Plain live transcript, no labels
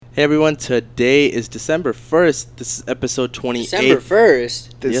Hey everyone, today is December 1st. This is episode 28. December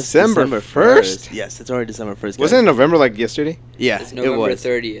 1st? December 1st? Yes, it's already December 1st. Wasn't it November like yesterday? Yeah, It's November it was.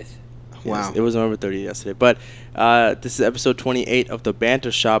 30th. Wow. Yes, it was November 30th yesterday. But this is episode 28 of The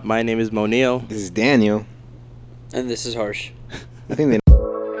Banter Shop. My name is Monil. This is Daniel. And this is Harsh. I think they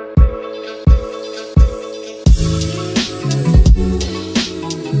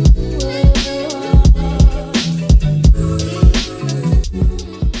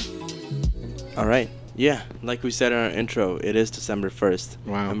All right. Yeah, like we said in our intro, it is December 1st.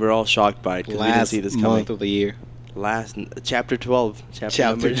 Wow. And we're all shocked by it because we didn't see this coming. month of the year. Chapter 12. Chapter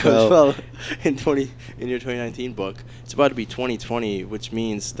number 12. in your 2019 book. It's about to be 2020, which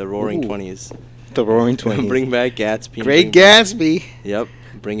means the Roaring Ooh. 20s. The Roaring 20s. Bring back Gatsby. Great Gatsby. Yep,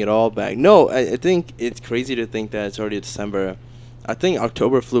 bring it all back. No, I think it's crazy to think that it's already December. I think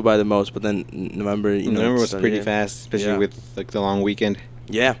October flew by the most, but then November, November was started pretty it. fast, especially Yeah. with like the long weekend.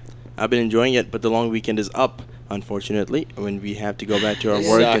 Yeah, I've been enjoying it, but the long weekend is up, unfortunately, when we have to go back to our This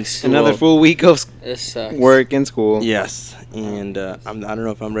work and sucks. school. Another full week of This sucks. work and school. Yes, and I don't know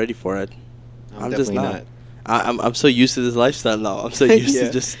if I'm ready for it. I'm just definitely not. I'm so used to this lifestyle now. I'm so used Yeah.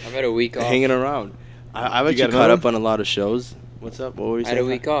 to just I've had a week off. hanging around. I've You got actually caught another up on a lot of shows. What's up? What were you I saying? had a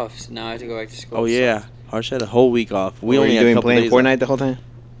week off, so now I have to go back to school. Oh yeah, Harsh had a whole week off. We What were only you had a doing couple playing days Fortnite off. the whole time?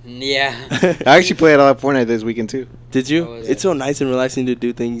 Yeah. I actually played a lot of Fortnite this weekend too. Did you? How was It's it? so nice and relaxing to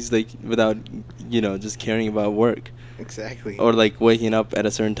do things like without, just caring about work Exactly. or like waking up at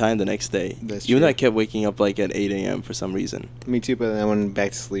a certain time the next day. That's Even though true. I kept waking up like at 8 a.m. for some reason. Me too, but then I went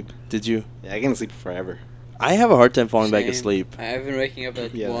back to sleep. Did you? Yeah, I can sleep forever. I have a hard time falling back Same. asleep. I've been waking up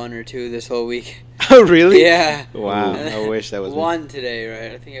at Yeah. 1 or 2 this whole week. Oh really? Yeah. Wow. And I wish that was me. 1 today,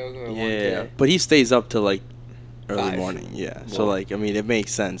 right? I think I woke up at 1 Yeah, today. but he stays up till like early 5. morning. Yeah, so Wow. like I mean it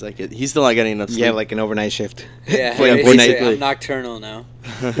makes sense. Like he's still not getting enough sleep. You have like an overnight shift. Yeah, Playing basically, Fortnite. I'm nocturnal now.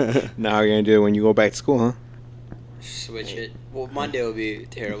 Now you're gonna do it when you go back to school, huh? Switch it. Well, Monday will be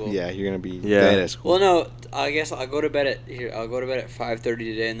terrible. Yeah, you're gonna be Yeah. dead at school. Well, no, I guess I'll go to bed at 5:30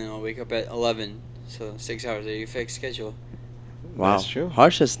 today, and then I'll wake up at 11. So 6 hours. There you fix schedule. Wow, That's true.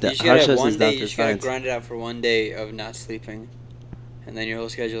 Harsh has You just Harsh gotta has one his day. You doctor's just gotta science. grind it out for 1 day of not sleeping, and then your whole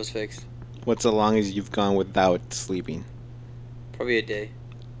schedule is fixed. What's the longest you've gone without sleeping? Probably a day.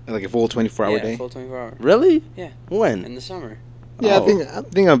 Like a full 24-hour Yeah, day? full 24 hour. Really? Yeah. When? In the summer. Yeah, Oh. I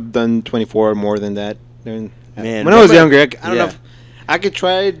think I've done 24 or more than that. Man, When I was remember- younger, I don't know Yeah. if I could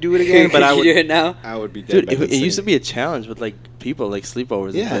try to do it again, but Could I you would do it now? I would be dead. Dude, by it the used to same. be a challenge with like people, like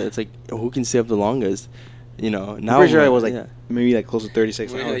sleepovers. Yeah. It's like who can stay up the longest. Now I'm pretty sure I was like yeah. maybe like close to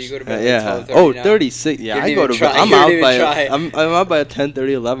 36 Well, hours. you go to bed at Yeah. 12:30 Oh, now. 36. Yeah, You I didn't go even to bed. try. I'm You out didn't even by try. I'm out by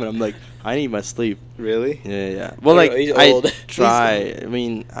 10:30, 11. I'm like I need my sleep. Really? Yeah. Well, Oh, like he's I old. try. I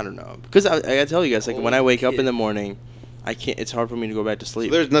mean, I don't know because I gotta tell you guys, like when I Old wake up kid. in the morning, I can't. It's hard for me to go back to So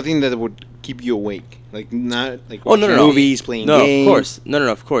sleep. there's nothing that would keep you awake. Like not like Oh, no, watching no. movies, playing No, games. of course. No,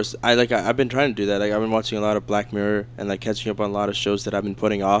 of course. I've been trying to do that. Like I've been watching a lot of Black Mirror and like catching up on a lot of shows that I've been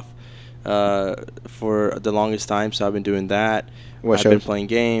putting off for the longest time. So I've been doing that. What I've been shows? playing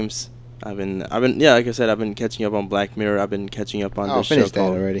games. I've been like I said, I've been catching up on Black Mirror. I've been catching up on Oh, this show finished that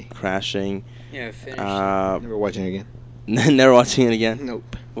called already. Crashing. Yeah, I finished. Never watching it again. Never watching it again.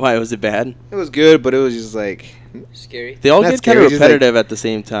 Nope. Why was it bad? It was good, but it was just like Scary. They all Not get kind scary, of just like- repetitive at the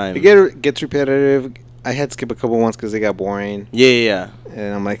same time. it gets repetitive. I had to skip a couple ones because they got boring, Yeah.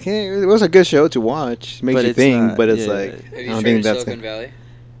 and I'm like, hey, it was a good show to watch. Makes But you it's think, not- but it's yeah. like Have I you don't started think that's. Silicon Valley?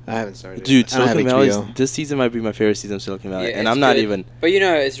 I haven't started. Dude, I don't have Silicon Valley. HBO. This season might be my favorite season of Silicon Valley, Yeah, and it's I'm not good. even But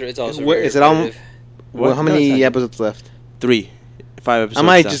it's also What- very is it all- repetitive. Well, how No, it's many not. episodes left? 5 episodes. I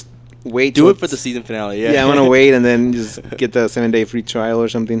might done. just wait. do till it for the it's- season finale. Yeah, Yeah, I'm gonna wait and then just get the 7-day free trial or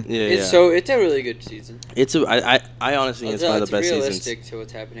something. Yeah, It's yeah. it's a really good season. I honestly think it's one of the best realistic seasons. to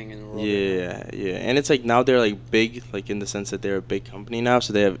what's happening in the world. Yeah, and it's like now they're like big, like in the sense that they're a big company now,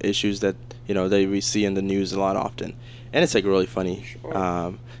 so they have issues that we see in the news a lot often, and it's like really funny.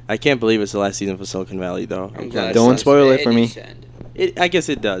 Sure. I can't believe it's the last season for Silicon Valley though. I'm glad. Don't spoil it for me. needs to end. I guess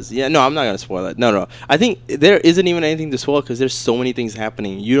it does. Yeah, no, I'm not gonna spoil it. No. I think there isn't even anything to spoil because there's so many things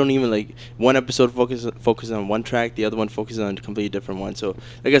happening. You don't even like one episode focuses on one track, the other one focuses on a completely different one. So,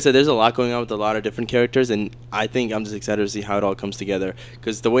 like I said, there's a lot going on with a lot of different characters, and I think I'm just excited to see how it all comes together.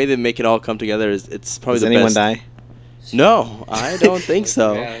 Because the way they make it all come together it's probably Does the anyone best. die? No, I don't think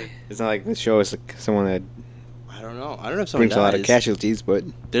so. Valley. It's not like the show is like someone that I don't know. I don't know if someone brings a lot of dies. casualties, but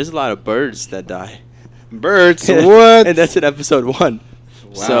There's a lot of birds that die. birds. What? And that's in episode 1.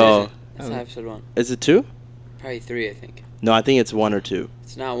 Wow. So That's not episode 1. is it 2? Probably 3, I think. No, I think it's 1 or 2.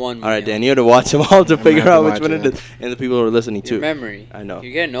 It's not one. All right, meal. Dan, you have to watch them all to I'm figure gonna have out to which one watch it is. And the people who are listening Your too. memory. I know.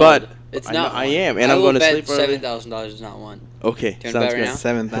 You're getting old. But It's I not. know, I one. am, and I I'm will going to bet sleep early. $7,000 is not one. Okay, Do you sounds wanna bet good.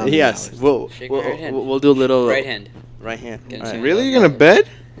 right now? $7,000. Yes, we'll Shake my right hand. we'll do a little Right hand. Right hand. Getting All right. $7,000. Really? You're gonna bet?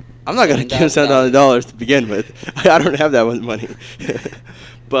 I'm not gonna give him $7,000. $7,000 to begin with. I don't have that much money.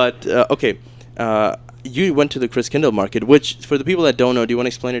 But okay, you went to the ChristKindl market, which for the people that don't know, do you want to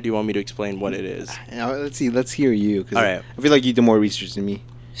explain it? Or do you want me to explain what it is? Let's see. Let's hear you. 'Cause All right. I feel like you do more research than me.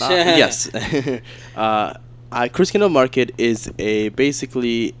 Yes. ChristKindl Market is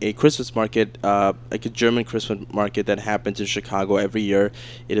basically a Christmas market, like a German Christmas market that happens in Chicago every year.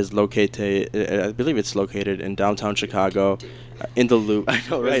 It is located, I believe it's located in downtown Chicago, in the Loop. I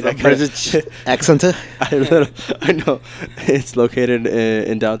know, right? I British accent. I know. It's located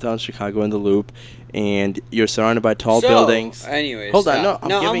in downtown Chicago in the Loop, and you're surrounded by tall buildings. Anyways, Hold on, stop.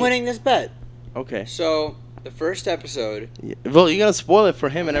 no, I'm winning this bet. Okay. So the first episode. Yeah. Well, you're gonna spoil it for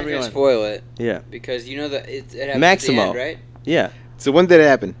him and I'm not gonna everyone. spoil it Yeah. because you know that it happens Maximo. at the end, right? Yeah. So when did it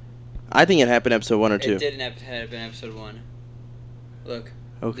happen? I think it happened episode 1 or 2. It didn't happen in episode 1. Look.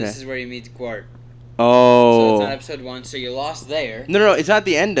 Okay. This is where you meet Gwart. So Oh. it's not episode 1. So you lost there. No, it's not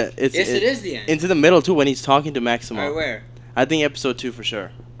the end. It's Yes, it is the end. Into the middle too when he's talking to Maximo. All right, where? I think episode 2 for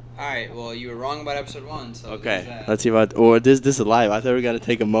sure. All right. Well, you were wrong about episode 1. So there's Okay, that. let's see about. Or this is live. I thought we were gonna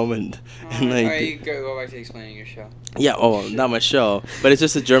take a moment and All like. right, you go back to explaining your show. Yeah. Oh, not my show, but it's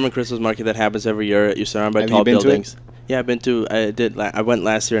just a German Christmas market that happens every year. You're surrounded by Have tall you been to it? buildings. Yeah, I've been to. I did. I went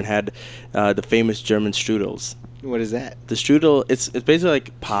last year and had the famous German strudels. What is that? The strudel, it's basically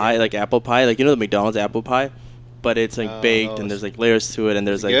like pie, like apple pie, like you know the McDonald's apple pie, but it's like baked and there's like layers to it and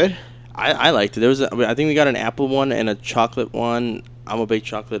there's like. Good. I liked it. I think we got an apple one and a chocolate one. I'm a big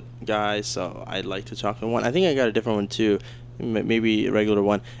chocolate guy, so I liked the chocolate one. I think I got a different one too, maybe a regular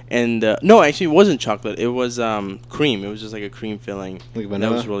one. And no, actually, it wasn't chocolate. It was cream. It was just like a cream filling. Like That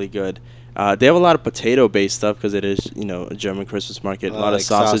vanilla? was really good. They have a lot of potato-based stuff because it is, a German Christmas market. A lot of like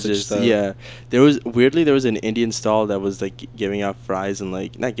sausage sausages. stuff. Yeah, there was an Indian stall that was like giving out fries and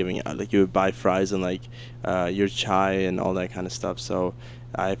like not giving out, like you would buy fries and like your chai and all that kind of stuff. So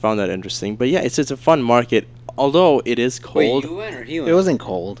I found that interesting. But yeah, it's a fun market. Although it is cold. Wait, you went or he went? It wasn't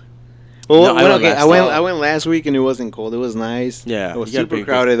cold. Well, No, I went last I time. went last week and it wasn't cold. It was nice. Yeah, It was you gotta super be good.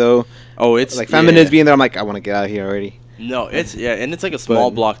 crowded though. Oh, it's Like 5 minutes being there, I'm like, I want to get out of here already. No, it's and it's like a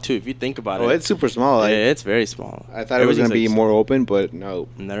small But- block too. If you think about Oh, it. it's super small. Like, Yeah, it's very small. I thought it was gonna be Everything's, more open, but no.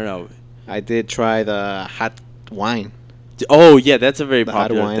 No. I did try the hot wine. Oh yeah, that's a very The hot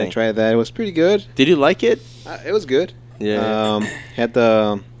popular wine. I thing. tried that. It was pretty good. Did you like it? It was good. Yeah. Had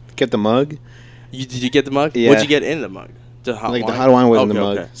kept the mug. Did you get the mug? Yeah. What'd you get in the mug? The hot Like wine. the hot wine was in the Okay,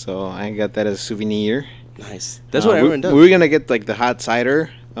 mug, okay. so I got that as a souvenir. Nice. That's what everyone does. We were gonna get like the hot cider,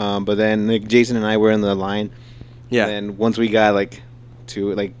 but then like, Jason and I were in the line. Yeah. And then once we got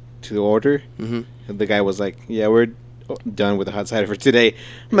to the order, Mm-hmm. the guy was like, "Yeah, we're done with the hot cider for today."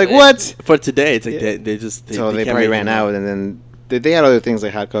 I'm like, Really? "What?" For today, it's like Yeah. they just So they can't probably make ran it out, more. and then they had other things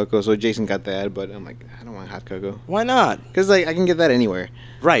like hot cocoa. So Jason got that, but I'm like, I don't want hot cocoa Why not? because like I can get that anywhere.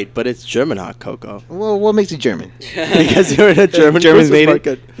 Right, but it's German hot cocoa. Well, what makes it German? Because you're in a German Germans Christmas made it.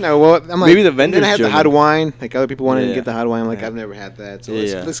 market. No, well, I'm like, Maybe the and then vendor's I had the hot German. wine. Like other people wanted to Yeah. get the hot wine. I'm like, Yeah. I've never had that, so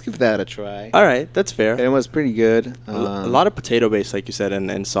Yeah. let's give that a try. All right, that's fair. And it was pretty good. A lot of potato based, like you said,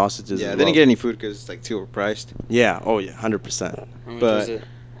 and sausages. Yeah, as I didn't well. get any food because it's like too overpriced. Yeah. Oh yeah, 100%. How much but- was it?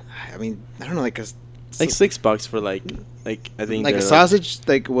 I mean, I don't know, like Like $6 for like I think like a they're, sausage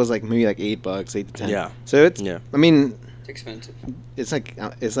was like maybe like $8, 8 to 10. Yeah. So it's Yeah. I mean, It's expensive. it's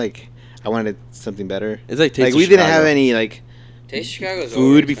like I wanted something better. It's like Taste Like of we didn't have Chicago. any like Taste of Chicago is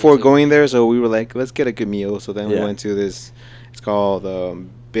food before over-expensive. going there, so we were like, let's get a good meal. So then we Yeah. went to this. It's called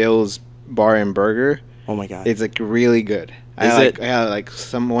Bill's Bar and Burger. Oh my god. It's like really good. I Is had, it? I had like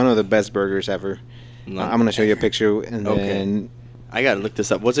one of the best burgers ever. No. I'm gonna show you a picture and Okay. then I gotta look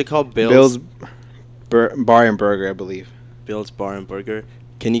this up. What's it called? Bill's Bar and Burger, I believe. Bill's Bar and Burger.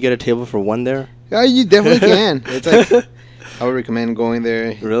 Can you get a table for one there? Yeah, you definitely can. It's like I would recommend going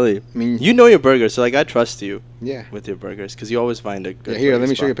there. Really? I mean, You know your burgers, so like I trust you yeah. with your burgers because you always find a good. Yeah, here, burger let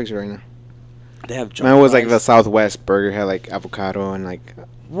me show you a spot. picture right now. They have. Mine was like the fries. Southwest burger, had like avocado and like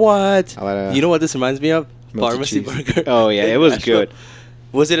What? a lot of. You know what this reminds me of? melted Pharmacy cheese. burger. Oh yeah, it was National- good.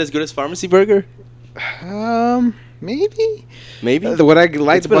 Was it as good as Pharmacy burger? Maybe. Maybe. What I liked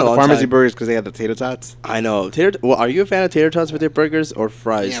It's been a about the long pharmacy time. burgers because they had the tater tots. I know. Well, are you a fan of tater tots with your burgers or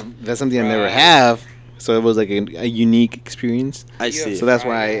fries? Yeah, that's something I never Fries. have. So it was like a unique experience. I You see. have So that's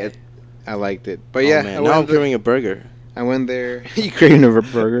Fries. why I liked it. But Oh, yeah, man. I Now I'm went there- craving a burger. I went there. You craving a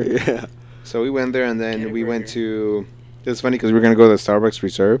burger? Yeah. So we went there and Get then a we went burger. to It was funny because we were gonna go to the Starbucks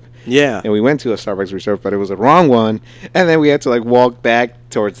Reserve, Yeah. and we went to a Starbucks Reserve, but it was the wrong one, and then we had to like walk back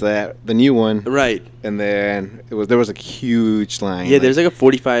towards the new one, Right. and then there was a huge line. Yeah, there's like a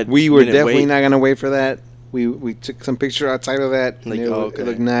 45. we were minute definitely wait. not gonna wait for that. We took some picture outside of that. Like, and it, oh, it okay.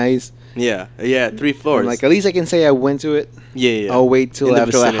 looked nice. Yeah. 3 floors. I'm like, at least I can say I went to it. yeah. I'll wait till In the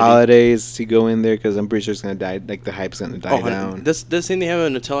after the vicinity. holidays to go in there because I'm pretty sure it's gonna die. Like the hype's gonna die down. That's the same they have a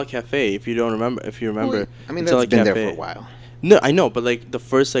Nutella Cafe. If you remember, Well, I mean, Nutella that's been there Cafe. for a while. No, I know, but like the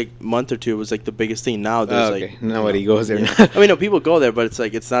first like month or two was like the biggest thing. Now there's Okay, like nobody goes there Yeah. now. I mean, no, people go there, but it's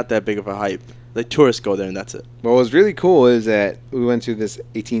like it's not that big of a hype. Like tourists go there and that's it. What was really cool is that we went to this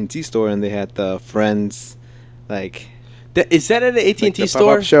AT&T store and they had the Friends, like Is that at an AT&T like the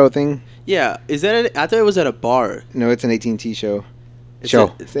store? pop-up show thing. Yeah. Is that? I thought it was at a bar. No, it's an AT&T show. It's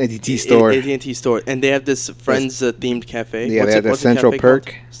It's an AT&T store. AT&T store, and they have this Friends themed cafe. Yeah, they have the Central cafe called?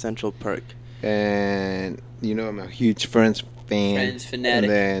 Perk. Central Perk. And you know I'm a huge Friends fan. Friends fanatic.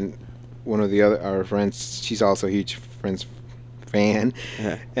 And then one of our friends, she's also a huge Friends fan.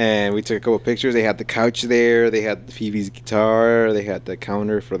 Yeah. And we took a couple pictures. They had the couch there. They had Phoebe's guitar. They had the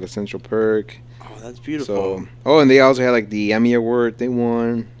counter for the Central Perk. Oh, that's beautiful. So, and they also had like the Emmy Award they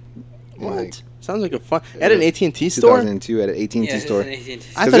won. What? Like, Sounds like a fun at an AT&T store. 2002 at an AT&T Yeah, store. it's an AT&T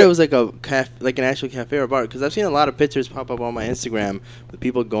I Cause thought it- it was like like an actual cafe or bar because I've seen a lot of pictures pop up on my Instagram with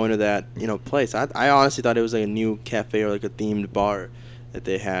people going to that place. I honestly thought it was like a new cafe or like a themed bar that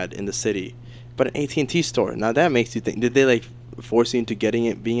they had in the city, but an AT&T store. Now that makes you think. Did they like force you into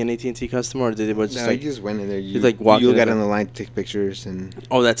being an AT&T customer, or did it was just No, like you just went in there. You like walked you in got there. on the line to take pictures and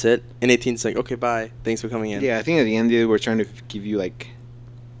oh that's it? And AT&T's like okay bye, thanks for coming in. yeah, I think at the end they were trying to give you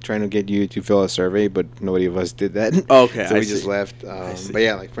trying to get you to fill a survey, but nobody of us did that. Oh, okay, so I we just see. left. see. But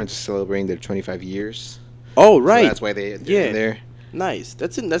yeah, like Friends is celebrating their 25 years. Oh right. So that's why they're Yeah. there. Nice.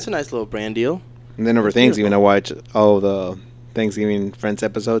 That's a nice little brand deal. And then over That's Thanksgiving, I beautiful. watch all the Thanksgiving Friends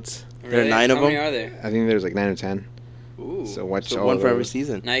episodes. There are 9 of How many them? are there? I think there's like 9 or 10. Ooh. So watch all one for every those.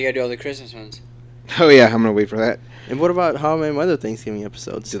 season. Now you gotta do all the Christmas ones. Oh yeah, I'm gonna wait for that. And what about How I Met Your Mother Thanksgiving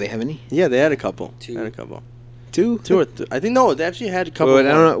episodes? Do they have any? Yeah, they had a couple. Two. They had a couple. 2? 2 or 3. I think no, they actually had a couple. But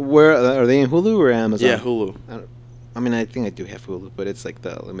I more. don't know where are they in Hulu or Amazon? Yeah, Hulu. I mean, I think I do have Hulu, but it's like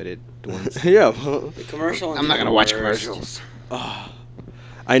the limited ones. yeah. Well, The commercial ones. I'm not are gonna the watch worst. commercials. oh,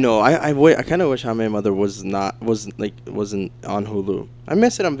 I know. I kind of wish How I Met Your Mother wasn't on Hulu. I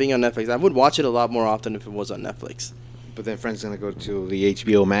miss it on being on Netflix. I would watch it a lot more often if it was on Netflix. But then Friends gonna go to the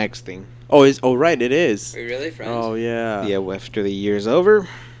HBO Max thing. Oh right, it is. Wait, really, friends? Oh yeah. Yeah, well, after the year's over.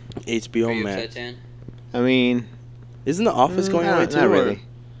 HBO Are you Max. upset, Dan? I mean, Isn't The Office going away too? Not or- really.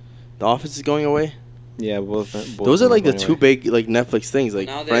 The Office is going away. Yeah, both. Those are like the going two away. big like Netflix things, like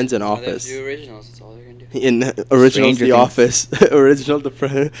Now Friends and now they have Office. to do originals. That's all they're gonna do. In original Stranger The Things. Office, original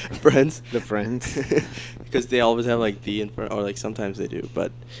Friends. The Friends. Because they always have like the in front, or like sometimes they do.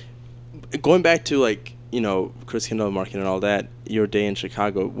 But going back to like ChristKindl market and all that, your day in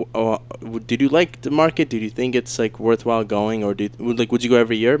Chicago. Did you like the market? Did you think it's like worthwhile going, or would you go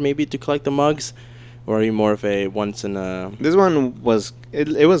every year maybe to collect the mugs, or are you more of a once in a? This one was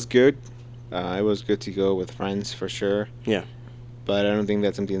it was good. It was good to go with friends for sure. Yeah. But I don't think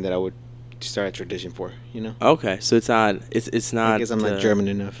that's something that I would start a tradition for. You know. Okay, so it's not. It's not. I guess I'm not German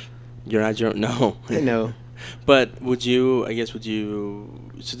enough. You're not German. No. I know. But would you? I guess would you?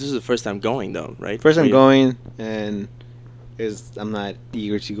 So this is the first time going though, right? First For I'm you? going, and I'm not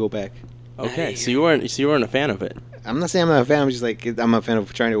eager to go back. Okay, Not so you weren't a fan of it. I'm not saying I'm not a fan. I'm just like I'm a fan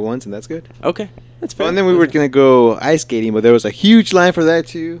of trying it once, and that's good. Okay, that's fair. Oh, and then we were gonna go ice skating, but there was a huge line for that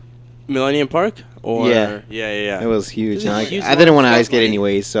too. Millennium Park, or Yeah. yeah. It was huge. It's And a like, huge I didn't want to line. ice skate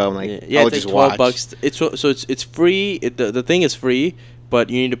anyways, so I'm like, yeah, I'll it's just like watch. $12. It's free. The thing is free, but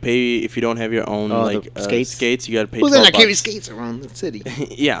you need to pay if you don't have your own Oh, like the skates? Skates, you got to pay. Who's in $12. not carry skates around the city?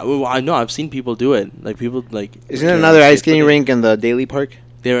 Yeah, well, I know. I've seen people do it. Like people like. Isn't there another ice skating rink in the Daily Park?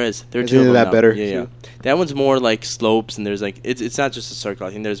 There is. There are Isn't two of them that now. better, Yeah. too? That one's more like slopes, and there's like it's not just a circle.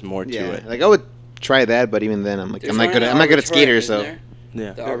 I think there's more to Yeah, it. like I would try that, but even then, I'm like, There's I'm not one good. in I'm not good at Arbitrarium, skaters, isn't so. there?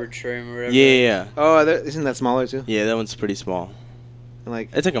 Yeah. The Arbitrarium or whatever. Yeah. Oh, isn't that smaller too? Yeah, that one's pretty small. Like,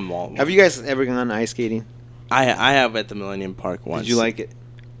 It's like a mall. have you guys ever gone ice skating? I have at the Millennium Park once. Did you like it?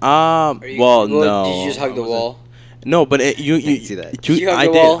 Are you- Well, no. Did you just hug the was wall? No, but you can see that. you- You hugged I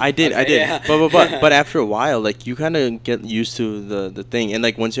the did, wall? I did, I Okay, did. yeah. But after a while, like you kind of get used to the thing, and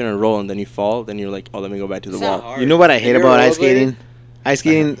like once you're in a roll and then you fall, then you're like, oh, let me go back to the It's not wall. hard. You know what I Have hate you about ever ice skating? rollerbladed? Ice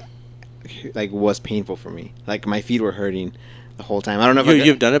skating, like, was painful for me. Like, my feet were hurting the whole time. I don't know if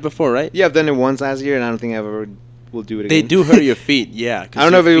You've done it before, right? Yeah, I've done it once last year, and I don't think I ever will do it again. They do hurt your feet, yeah. 'cause I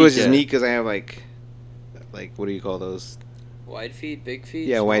don't know if your it was feet just get- me because I have like what do you call those? Wide feet, big feet.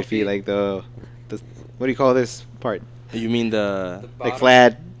 Yeah, small wide feet, like the what do you call this part? You mean the Like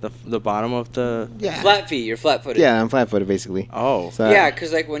flat. the bottom of the? Yeah. Flat feet. You're flat-footed. Yeah, I'm flat-footed basically. Oh. So Yeah,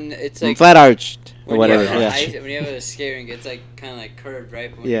 because like when it's I'm like flat arched or when you whatever. have an Yeah. ice, when you have a skate rink, it's like kind of like curved, right?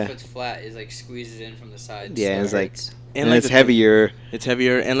 But when Yeah. your foot's flat, it like squeezes in from the sides. Yeah, so it's it like hurts. and like it's the thing- heavier, It's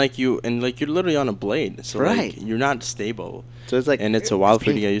heavier and like you're literally on a blade, so Right. like you're not stable, so it's like and it's a while for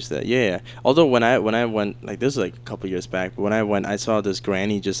you to painful. get used to that. Yeah, yeah. Although when I went, like this was like a couple years back, but when I went, I saw this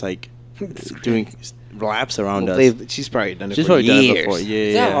granny just like doing laps around Well, us. she's probably done it She's for probably done years. it before. Yeah,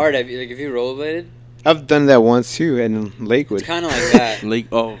 It's yeah. not hard. Have you rollerbladed? I've done that once too in Lakewood. It's kind of like that. Like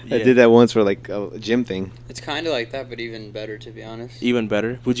oh, yeah. I did that once for like a gym thing. It's kind of like that, but even better, to be honest. Even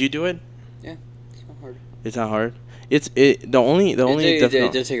better. Would you do it? It's not hard. It's not hard. The only It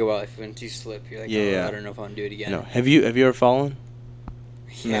definite- does take a while. If when you slip, you're like, Yeah, oh, yeah. I don't know if I want to do it again. No. Have you ever fallen?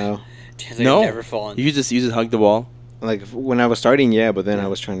 Yeah. No, Dan's No. I've never fallen. You just hug the wall. like when I was starting, yeah, but then Yeah. I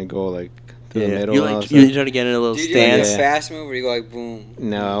was trying to go like to Yeah. the middle. You and I like was you like- try to get in a little Do you do like stance. a Yeah. fast move, or you go like boom?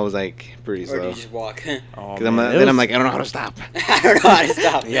 no, I was like pretty Or do slow. you just walk? Oh, Because man. It then I'm was- like I don't know how to stop. I don't know how to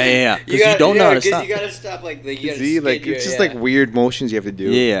stop. Yeah, yeah, yeah. 'Cause you gotta- don't know how to 'cause stop. You gotta stop like you gotta See, like skid your- it's just yeah. like weird motions you have to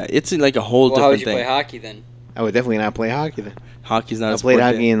do. Yeah, it's like a whole Well, how would different you thing. play hockey then? I would definitely not play hockey then. Hockey's not. I a played sport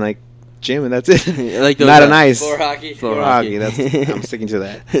hockey there. in like gym and that's it. Like those, not an ice. Floor hockey. Floor hockey. hockey. That's I'm sticking to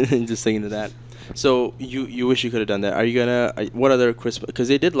that. Just sticking to that. So you wish you could have done that. Are you gonna? What other Christmas? Because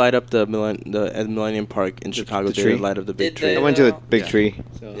they did light up the at Millennium Park in Chicago. the They tree? did light up the big Did tree. they? I went to the though? big Yeah. tree.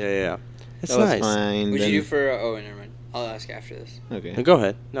 So Yeah, yeah. It's that was nice. fine. What'd then- you do for? Oh, never mind. I'll ask after this. Okay. Go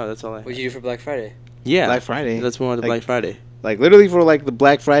ahead. No, that's all I. What'd you do for Black Friday? Yeah. Black Friday. Let's move on to Like- Black Friday. Like literally for like the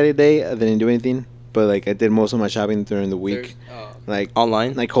Black Friday day, I didn't do anything. But like I did most of my shopping during the week. Oh. Like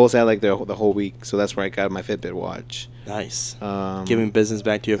Online. like Kohl's had like the whole week, so that's where I got my Fitbit watch. Nice. Um, Giving business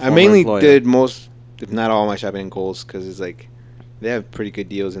back to your. I Former mainly employer. did most, if not all, my shopping in Kohl's because it's like they have pretty good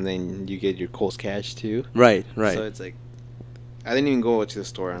deals, and then you get your Kohl's cash too. Right. Right. So it's like I didn't even go to the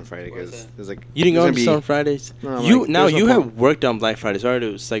store on Friday because Where's that? there's like You didn't go there's on gonna store be- on Fridays. No, I'm You like, now there's no you point. have worked on Black Friday. Sorry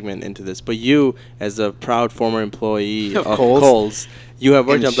to segment into this, but you, as a proud former employee Of of Kohl's. Kohl's, you have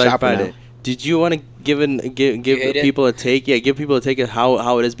worked And on Black shopper Friday. now. Did you want to give hate it? people a take? Yeah, give people a take of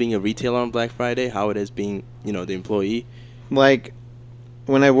how it is being a retailer on Black Friday, how it is being the employee. Like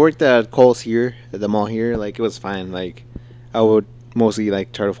when I worked at Kohl's here at the mall here, like it was fine. Like I would mostly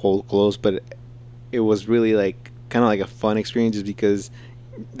like try to hold clothes, but it was really like kind of like a fun experience just because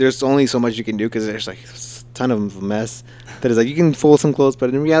there's only so much you can do because there's like a ton of mess that is like you can fold some clothes, but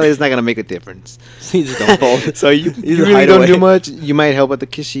in reality it's not gonna make a difference. You just don't fold. So you just really hide don't away. do much. You might help at the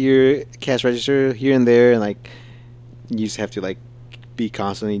cashier, cash register here and there, and like you just have to like be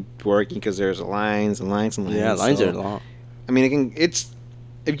constantly working because there's lines and lines and lines. Yeah, lines so- are long. I mean, it's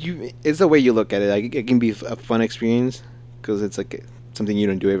the way you look at it. Like it can be a fun experience because it's like something you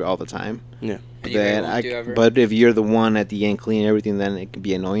don't do all the time. Yeah. And you Then won't do ever? but if you're the one at the end cleaning everything, then it can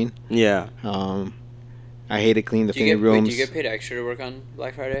be annoying. Yeah. I hate to clean the Do you fitting get, wait, rooms. do you get paid extra to work on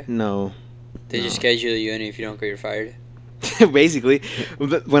Black Friday? No. They just No. schedule you in, and if you don't go, you're fired. Basically,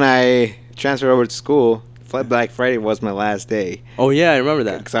 when I transferred over to school, Black Friday was my last day. Oh yeah, I remember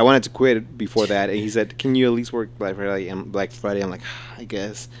that. Because I wanted to quit before that, and he said, "Can you at least work Black Friday?" And Black Friday, I'm like, I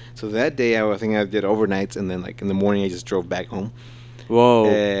guess. So that day, I think I did overnights, and then like in the morning, I just drove back home. Whoa.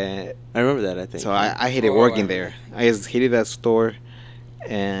 Uh, I remember that. I think. so I hated Oh, working I there. I just hated that store,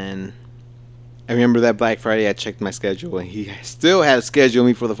 and I remember that Black Friday, I checked my schedule, and he still had scheduled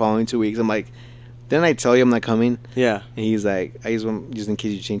me for the following 2 weeks. I'm like, didn't I tell you I'm not coming? Yeah. And he's like, I just in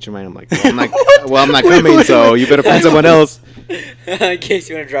case you change your mind. I'm like, well, I'm not coming, so you better find someone else. In case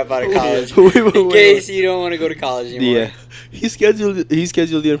you want to drop out of college. Wait, In case you don't want to go to college anymore. Yeah. He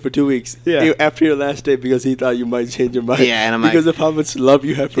scheduled you in for 2 weeks. Yeah. After your last day because he thought you might change your mind. Yeah, and I'm like- because of how much love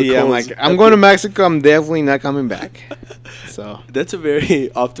you have for Yeah, I'm Kohl's. like, I'm going to Mexico. I'm definitely not coming back. So That's a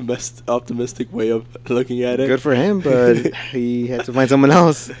very optimistic way of looking at it. good for him, but he had to find someone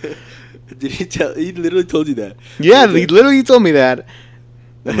else. Did he tell? He literally told you that. Yeah, he literally told me that.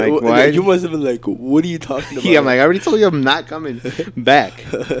 I'm like, Well, why? You must have been like, "What are you talking about?" Yeah, I'm like, I already told you I'm not coming back.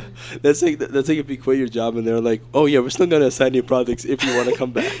 that's like if you quit your job and they're like, "Oh yeah, we're still gonna assign you projects if you want to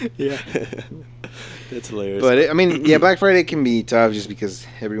come back." Yeah. That's hilarious. But I mean, yeah, Black Friday can be tough just because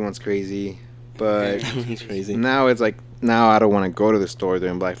everyone's crazy. But it's crazy. now it's like I don't want to go to the store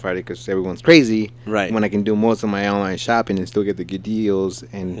during Black Friday because everyone's crazy. Right. When I can do most of my online shopping and still get the good deals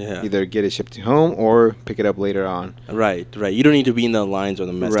and Yeah. either get it shipped to home or pick it up later on. Right. You don't need to be in the lines or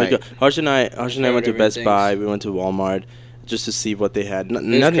the mess. Right. Like, Harsh and I went to different Best things. Buy. We went to Walmart just to see what they had. was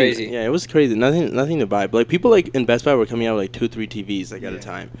Nothing. crazy. Yeah, it was crazy. Nothing to buy. But like people like in Best Buy were coming out with like 2-3 TVs like at a Yeah.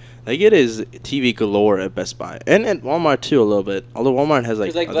 time. Like it is TV galore at Best Buy and at Walmart too a little bit. Although Walmart has like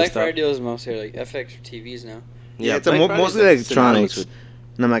Because like other Black stuff. Friday deals mostly are like FX or TVs now. Yeah, it's Black Friday's, mostly like, electronics. synonymous with-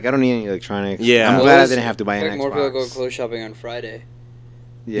 And I'm like, I don't need any electronics. Yeah. I'm Well, glad I it's- didn't have to buy I an feel Xbox. like more people go clothes shopping on Friday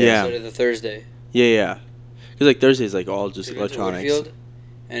Yeah. instead of the Thursday. Yeah. Because like Thursday's like all just We went to electronics. Woodfield,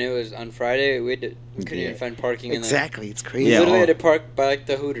 and it was on Friday. We couldn't even find parking. Exactly, it's We crazy. Yeah, literally all- had to park by like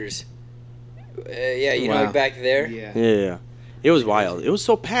the Hooters. Yeah, you know, Wow. like back there. Yeah. Yeah. It was wild. It was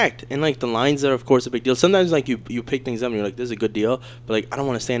so packed, and like the lines are, of course, a big deal. Sometimes like you pick things up and you're like, "This is a good deal," but like I don't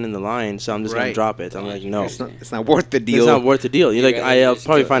want to stand in the line, so I'm just gonna Right. drop it. I'm like, no, It's not worth the deal. it's not worth the deal. You're You'd like, rather I'll just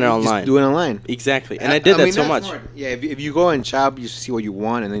probably do it. find it You online. Just do it online. Exactly, and I did that mean, so that's much. smart. Yeah, if you go and shop, you see what you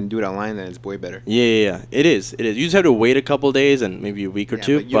want, and then do it online, then it's way better. Yeah. It is. You just have to wait a couple days and maybe a week or Yeah,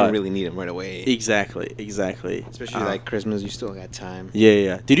 two. but you don't really need them right away. Exactly. Especially like Christmas, you still got time.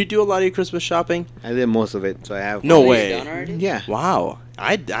 Yeah. Did you do a lot of your Christmas shopping? I did most of it, so I have. No Oh, way. you done already? Yeah, Wow,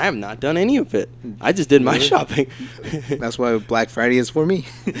 I have not done any of it. I just did my Really? shopping. that's why Black Friday is for me.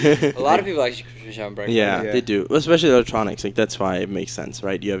 A lot of people actually Christmas shop on Black Yeah, Friday. Yeah. they do. Especially electronics. Like that's why it makes sense,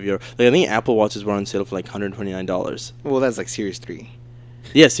 right? You have your like I think Apple Watches were on sale for like $129. Well, that's like Series 3.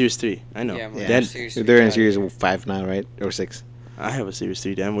 Yeah, Series 3. I know. Yeah, Yeah. Dan, Series They're in 3 Series 5 now, right? Or 6. I have a Series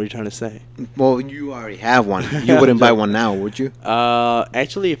 3, Dan. What are you trying to say? Well, you already have one. You wouldn't buy one now, would you?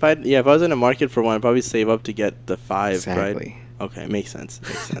 Actually, if I was in the market for one, I'd probably save up to get the 5, right? Exactly. Okay, makes sense.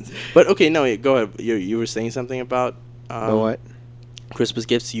 But okay, no, go ahead. You were saying something about But what? Christmas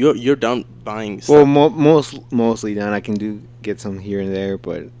gifts. You're done buying Well, stuff. mostly done. I can get some here and there,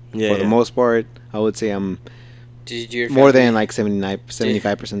 but Yeah, for the yeah. most part, I would say I'm Did your more family- than like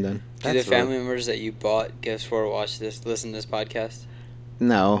 75% done. Do the That's family members that you bought gifts for listen to this podcast?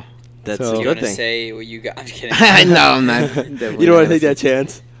 No. That's So- a Do you good want to thing. say what you got? I'm kidding. No, I'm not. You don't want to take that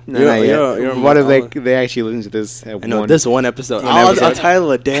chance. No, You're- not yet. you're What if all- they actually listen to this? I know this one episode. One I'll episode.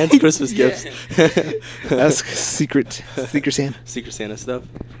 title it Dan's Christmas Yeah. gifts. That's Secret Santa. Secret Santa stuff.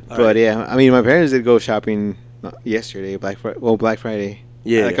 All But right. yeah, I mean, my parents did go shopping yesterday, Black Friday.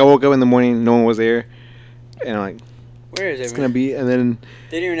 Yeah. Like I woke up in the morning, no one was there, and I'm like, Where is it's it? gonna be, and then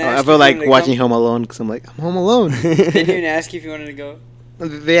They didn't even I ask. felt if you like wanted to watching come? Home Alone because I'm like, I'm home alone. They didn't even ask you if you wanted to go.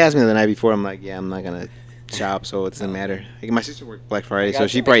 They asked me the night before. I'm like, yeah, I'm not gonna shop, so it doesn't matter. Like, my sister worked Black Friday, I so got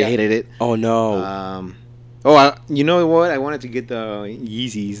she you, I probably got hated it. Oh no. You know what? I wanted to get the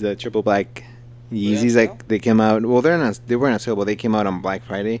Yeezys, the triple black Yeezys. sale? Like they came out. Well, they weren't on sale, but they came out on Black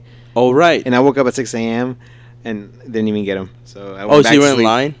Friday. Oh right. And I woke up at 6 a.m. and didn't even get them. So I went Oh, back so you to were in sleep.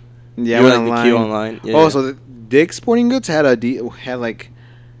 line? Yeah, you I were went like the queue online. Yeah, Oh, yeah. so the Dick's Sporting Goods had had like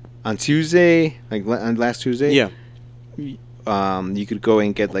on Tuesday, like on last Tuesday. Yeah. You could go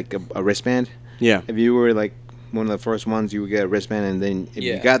and get like a wristband. Yeah. If you were like one of the first ones, you would get a wristband, and then if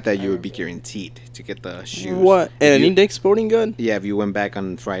you Yeah, got that, I you would be remember. guaranteed to get the shoes. What? If And you- any Dick's Sporting Good? Yeah, if you went back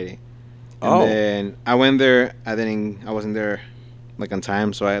on Friday. And Oh. then I went there. I wasn't there like on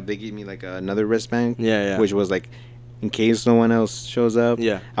time, so they gave me like another wristband. Yeah. Which was like in case no one else shows up.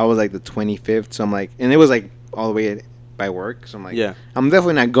 Yeah. I was like the 25th, so I'm like, and it was like all the way by work, so I'm like, Yeah. I'm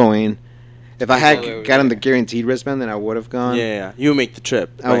definitely not going. If I All the way had over gotten the there. guaranteed wristband, then I would have gone. Yeah. You make the trip.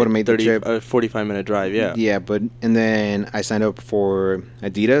 I would've made the trip. 45-minute drive. Yeah. Yeah, but and then I signed up for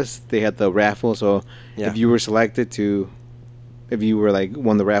Adidas. They had the raffle, so Yeah. if you were selected if you were like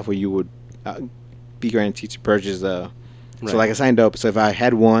won the raffle, you would be guaranteed to purchase the. Right. So like I signed up. So if I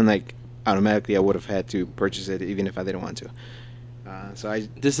had one, like automatically I would have had to purchase it, even if I didn't want to. So I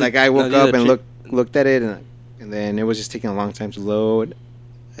This is- like I woke no, up these are and cheap. looked at it, and then it was just taking a long time to load.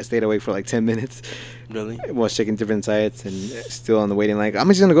 I stayed awake for like 10 minutes. Really? I was checking different sites and still on the waiting. Like I'm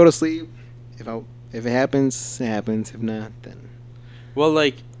just gonna go to sleep. If it happens, it happens. If not, then Well,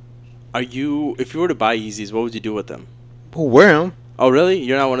 like, if you were to buy Yeezys, what would you do with them? we'll wear them. Oh, really?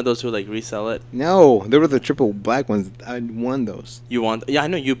 You're not one of those who like resell it? No, they were the triple black ones. I won those. You want? Yeah, I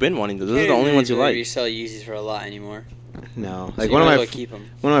know you've been wanting those. Those are Can't the only really ones you like. resell Yeezys for a lot anymore. No, So like you one of might my as well keep 'em.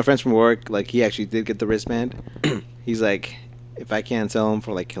 one of my friends from work, like he actually did get the wristband. He's like, if I can't sell them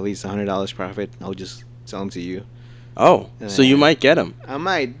for like at least $100 profit, I'll just sell them to you. Oh, so you might get them, I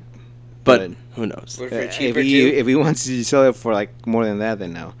might, but who knows? What if it's if cheaper he too? if he wants to sell it for like more than that,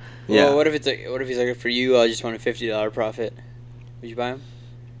 then no. Yeah. Well, what if he's like, for you, I just want a $50 profit? Would you buy him?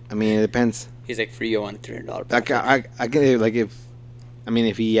 I mean, it depends. He's like, for you, I want a $300 Like profit. I get like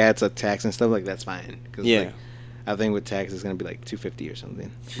if he adds a tax and stuff, like that's fine. 'Cause, Yeah. like, I think with tax it's gonna be like $250 or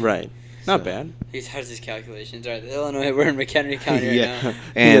something. Right. Not So- bad. He has his calculations. All right, Illinois, we're in McHenry County right Yeah. now.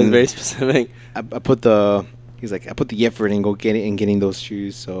 And And very specific. I put the effort in getting those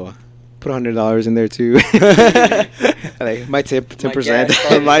shoes, so put $100 in there too. Like my tip, 10%. gas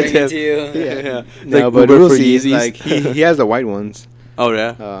card My bring it tip. to you. Yeah. No, Like but Uber we'll for see. Yeezys. Like he has the white ones. Oh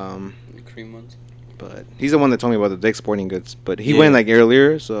yeah. The cream ones. But he's the one that told me about the Dick's Sporting Goods. But he Yeah. went like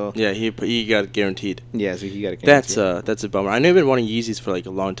earlier, so Yeah, he got guaranteed. yeah, so he got a That's a bummer. I know you've been wanting Yeezys for like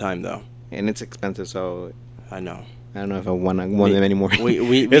a long time though. and it's expensive, so I know. I don't know if I want them anymore. We it's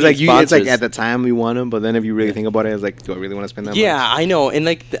need like it's like sponsors. at the time we want them, but then if you really think about it, it's like, do I really want to spend that Yeah, much? I know, and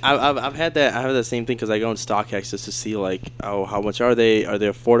like I've had that. I have the same thing because I go on StockX just to see like, oh, how much are they? Are they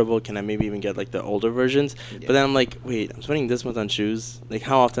affordable? Can I maybe even get like the older versions? Yeah. But then I'm like, wait, I'm spending this much on shoes. Like,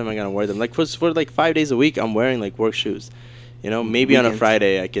 how often am I gonna wear them? Like for like 5 days a week, I'm wearing like work shoes. You know, maybe on a Weekends.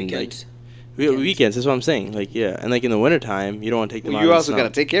 Friday I can Weekends. weekends. That's what I'm saying. Like, yeah, and like in the wintertime, you don't want to take them Well, out. you in the also snow. got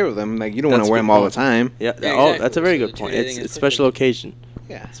to take care of them. Like you don't want That's to a wear good them all the point. time. Yeah. Yeah, Oh, exactly. that's a very So good the point. two-day It's thing is special perfect. occasion.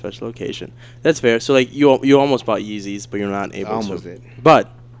 Yeah, Special occasion. That's fair. So like you almost bought Yeezys, but you're not able almost to. did. But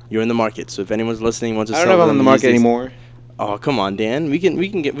you're in the market. So if anyone's listening wants to I sell don't know if I'm in them the market Yeezys- anymore. Oh come on, Dan. We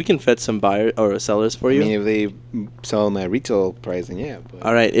can fetch some buyers or sellers for I you. mean, if they sell them at retail price, then yeah. But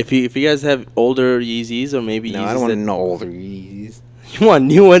All right. If you guys have older Yeezys or maybe no, Yeezys I don't want that no older Yeezys. you want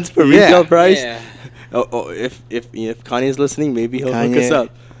new ones for Yeah. retail price. Yeah. Oh, if Kanye's listening, maybe he'll hook us Kanye. up.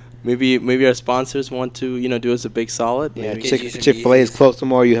 Maybe our sponsors want to do us a big solid. Yeah, Maybe. Get you some Chick-fil-A is Yeezys. close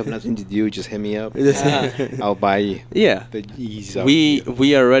tomorrow. You have nothing to do. Just hit me up. I'll buy you Yeah. the Yeezys. off We you.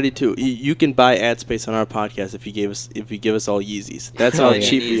 we are ready to. You can buy ad space on our podcast if you give us all Yeezys. That's how Oh, yeah.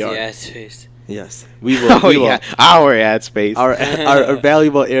 cheap we Easy are. ass face. Yes, we will. Oh we will. yeah, our ad space. Our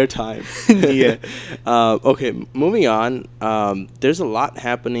valuable airtime. Yeah. Okay, moving on. There's a lot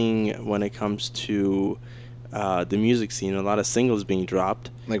happening when it comes to the music scene. A lot of singles being dropped.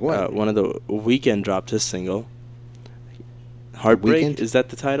 Like what? One of the Weeknd dropped his single. Heartbreak, Weeknd? is that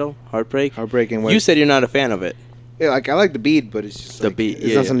the title? Heartbreak. Heartbreaking. What? You said you're not a fan of it. Yeah, like I like the beat, but it's just The like, beat, It's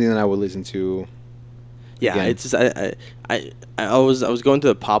yeah, not yeah. something that I would listen to. Yeah, Again. it's just I was going to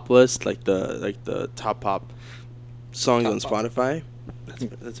the pop list, like the top pop songs Top on pop. Spotify.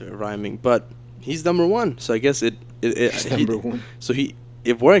 That's very rhyming, but he's number one, so I guess it It's he- number one. So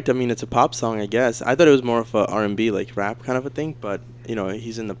it worked. I mean, it's a pop song, I guess. I thought it was more of a R&B like rap kind of a thing, but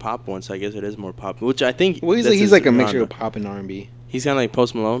he's in the pop one, so I guess it is more pop. Which I think. Well, that's he's his like a mixture genre. of pop and R&B. He's kind of like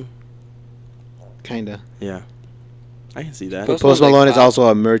Post Malone. Kinda. Yeah, I can see that. Post Post Malone's Malone like is pop. also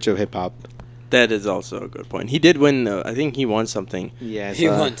a merch of hip hop. That is also a good point. He did win. I think he won something. Yeah, He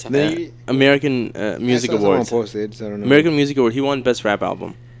won something. Yeah. American Music Awards. Posted, so I don't know. American Music Award. He won Best Rap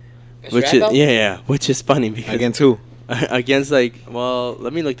Album. Best Which rap is album? yeah, which is funny because Against who? against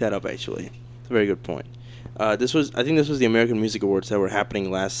let me look that up actually. It's a very good point. I think this was the American Music Awards that were happening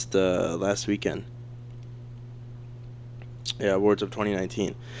last weekend. Yeah, awards of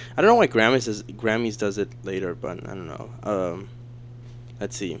 2019. I don't know why Grammys does it later, but I don't know.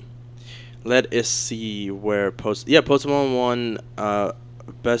 Let's see. Let us see where Post Malone won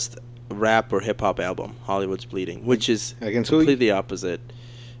Best Rap or Hip Hop Album, Hollywood's Bleeding, which is Against who? completely opposite.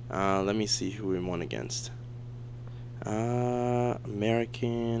 Let me see who we won against.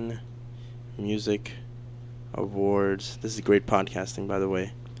 American Music Awards. This is great podcasting, by the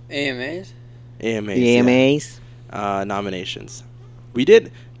way. AMAs? AMAs. The yeah. AMAs. Nominations. We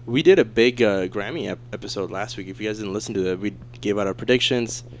did a big Grammy episode last week. If you guys didn't listen to that, we gave out our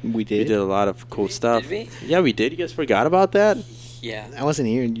predictions. We We did. did a lot of cool stuff. Did we? Yeah, we did. You guys forgot about that? Yeah. I wasn't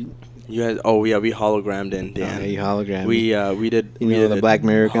here. You, You guys? Oh yeah, we hologrammed in. Dan. you hologram. We did. You we know, did the a Black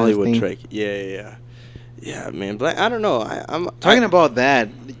Mirror kind of Hollywood thing? trick. Yeah, man. I don't know. I'm Talking about that,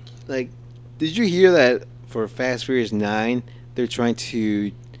 like, did you hear that for Fast Furious 9, they're trying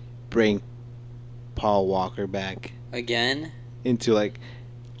to bring Paul Walker back Again? into, like,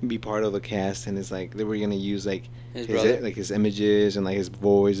 be part of the cast, and it's like they were gonna use like His brother? his images and like his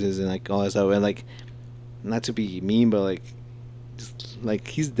voices and like all that stuff, and like, not to be mean, but like, just, like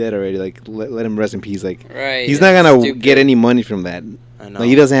he's dead already. Like let him rest in peace. Like Right. he's not that's gonna stupid. get any money from that. I know. Like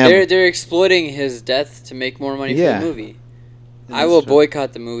he doesn't have. They're exploiting his death to make more money Yeah. for the movie. I That's will true.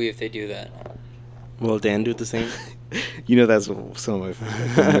 boycott the movie if they do that. Will Dan do the same? You know that's some of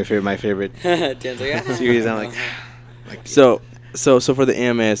my favorite Dan's like, ah. series. I'm like So for the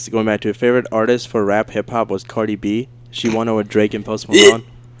AMS, going back to it, favorite artist for rap hip hop was Cardi B. She won over Drake and Post Malone.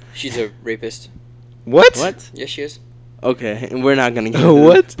 She's a rapist. what? What? Yes, she is. Okay, and we're not gonna get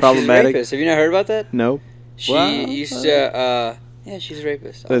What? She's a problematic. rapist. Have you not heard about that? No. She Well, used to. Yeah, she's a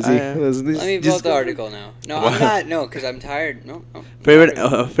rapist. Let's see. I- Let's Let me pull just up the article now. No, What? I'm not. No, because I'm tired. No.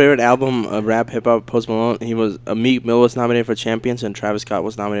 Favorite album of rap hip hop Post Malone. He was Meek Mill was nominated for Champions and Travis Scott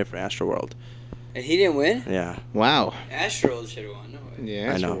was nominated for Astroworld. And he didn't win? Yeah, Wow. Astro should have won. No way.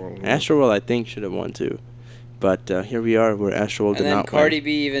 Yeah. I know. Astroworld. Astroworld I think should have won too, but here we are where Astroworld And did then not Cardi win.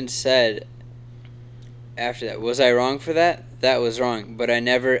 B even said after that, was I wrong for that? That was wrong, but I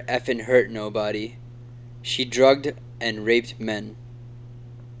never effing hurt nobody. She drugged and raped men.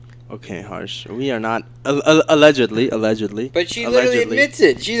 Okay, harsh. We are not allegedly. But she allegedly, literally admits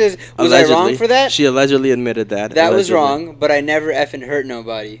it. She says, "Was I wrong for that? She allegedly admitted that. That was allegedly. wrong, but I never effing hurt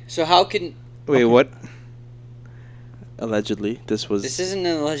nobody. So how can Wait, Okay. what? Allegedly, this was. this isn't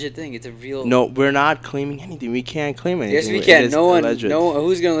an alleged thing? It's a real. No, we're not claiming anything. We can't claim anything. Yes, we It can. is No one. alleged. No.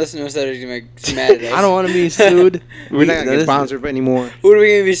 Who's gonna listen to us that is gonna get mad at us? I don't want to be sued. We're not gonna This get is- sponsored anymore. Who are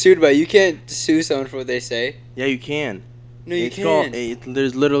we gonna be sued by? You can't sue someone for what they say. Yeah, you can. No, you It's called- can't.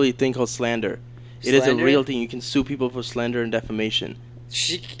 there's literally a thing called slander. It is a Slander? real thing. You can sue people for slander and defamation.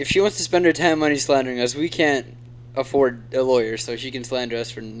 If she wants to spend her time money slandering us, we can't afford a lawyer, so she can slander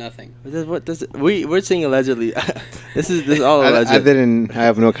us for nothing. What does it, we're saying allegedly. this is all alleged. I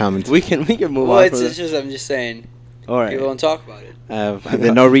have no comments. We can move Well, on. it's from this. just I'm just saying. All right. People don't talk about it. I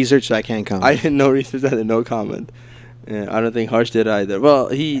did no research, so I can't comment. I did no research. I did no comment. Yeah, I don't think Harsh did either. Well,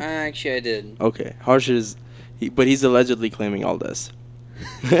 Actually, I did. okay. Harsh is, but he's allegedly claiming all this.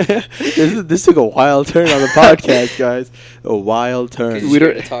 this took a wild turn on the podcast, guys. A wild turn. Because We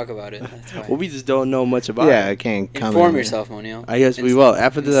you're don't- scared to talk about it. That's why. Well, we just don't know much about Yeah, I it. can't comment. Inform on yourself, Moniel. I guess we will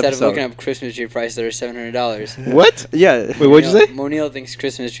after this Instead episode. of looking up Christmas tree prices that are $700. it. What? Yeah. Wait, what'd you say? Moniel thinks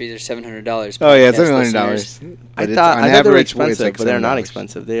Christmas trees are $700. Oh yeah, Podcast $700. listeners. I thought they were expensive, but they're not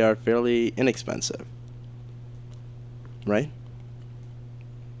expensive. They are fairly inexpensive. Right?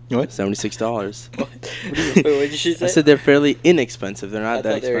 What? $76. What? Wait, what did you say? I said they're fairly inexpensive. They're I not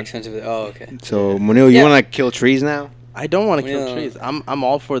that thought they were expensive. expensive. Oh, okay. So, Monil, you Yeah. want to kill trees now? I don't want to kill Well, trees. I'm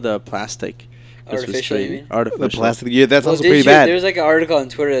all for the plastic. Christmas Artificial, you tree. mean? Artificial. The plastic. Yeah, that's Well, also did pretty you- bad. There's like an article on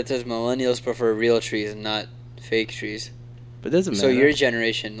Twitter that says millennials prefer real trees and not fake trees. But it doesn't So matter. your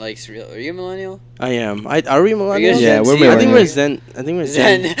generation likes real. Are you a millennial? I am. Are we millennials? guys Yeah, Gen we're Z? I think we're millennials. Zen. I think we're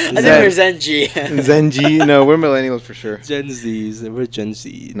Zen. Zen. I think we're Zen G. Zen G? No, we're millennials for sure. Gen Zs. We're Gen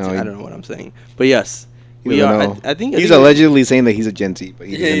Z. No, I you- don't know what I'm saying. But yes, You we don't are. know. I think He's I think allegedly saying that he's a Gen Z, but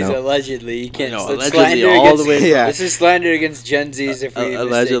he doesn't He's know. allegedly. You can't. No, that's allegedly slander all against, the way. Yeah. This is slander against Gen Zs if we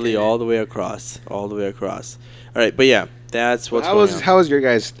Allegedly mistaken all it. the way across. All the way across. All right, but yeah, that's what's How going was on. how was your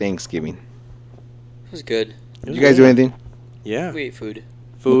guys' Thanksgiving? It was good. Did you guys do anything? Yeah. We ate food.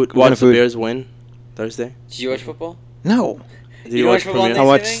 Food. What kind Watch of the food? Bears win Thursday. Did you watch football? No. Did You watch football on Premier? I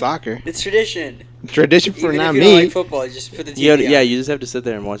watched Thanksgiving? soccer. It's tradition. Tradition for Even not if you don't me. like football, you just put the TV Yeah, on. yeah. You just have to sit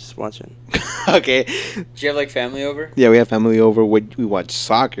there and watch it. Okay. Do you have like family over? Yeah, we have family over. We watch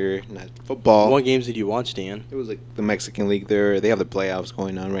soccer, not football. What games did you watch, Dan? It was like the Mexican League. They have the playoffs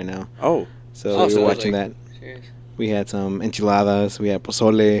going on right now, Oh, so Oh, we so were it was watching like- that. Serious? We had some enchiladas. We had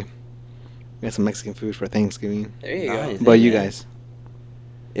pozole. We had some Mexican food for Thanksgiving. There you Nice. go. But you Yeah. guys?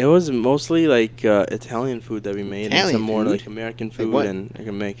 it was mostly like Italian food that we made, and Italian some more food? like American food, what? and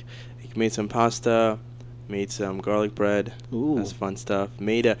I made some pasta, made some garlic bread. Ooh. That's fun stuff.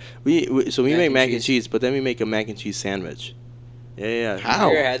 Made a we so we Mac make and mac and cheese. cheese, but then we make a mac and cheese sandwich. Yeah.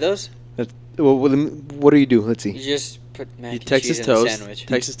 How? You ever had those? Well, what do you do? Let's You see. just put mac You and Texas cheese in a toast. sandwich.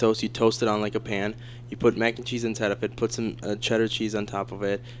 Texas toast. You toast it on like a pan. You put mac and cheese inside of it. Put some cheddar cheese on top of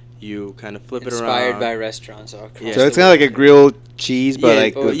it. You kind of flip Inspired it around. by restaurants all across Yeah. So it's the kind of like a world. grilled cheese, but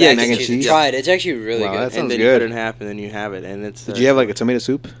like but with with yeah, mac and cheese. Try it. It's actually really Wow, good. that sounds and then good. you cut it in half, and then you have it, and it's. Did you have like a tomato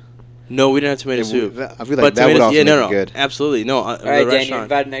soup? No, we didn't have tomato soup. I feel like But that would tomatoes, also yeah, make no, it good. absolutely, no. All right, the Dan, you're restaurant.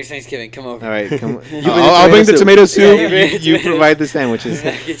 invited next Thanksgiving. Come over. All right, come. You bring the I'll bring the tomato tomato soup. soup. Yeah, you bring the You tomato- provide the sandwiches.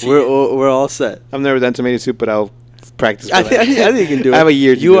 Mac and cheese. We're all set. I've never done tomato soup, but I'll practice. For I that. think you can do it. I have a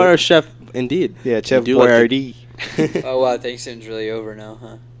year to You do are it. a chef, indeed. Yeah, You Chef do like it. Boyardee. Oh wow, Thanksgiving's really over now,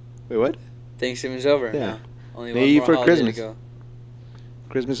 huh? Wait, what? Thanksgiving's over. Yeah. now. Only Maybe one more for holiday to Christmas. go.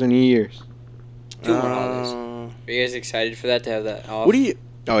 Christmas or New Year's? Two more holidays. Uh, Are you guys excited for that to have that off? what do you?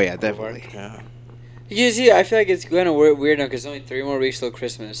 Oh yeah, Of definitely. Yeah. You see, I feel like it's kind of weird now because only 3 more weeks till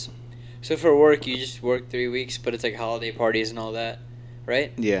Christmas. So for work, you just work 3 weeks, but it's like holiday parties and all that,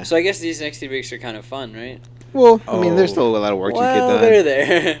 right? Yeah. So I guess these next 3 weeks are kind of fun, right? Well, I mean, there's Oh. still a lot of work well, to get they're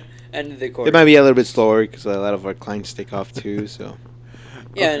done. there. End of the quarter. It might be a little bit slower because a lot of our clients take off too. So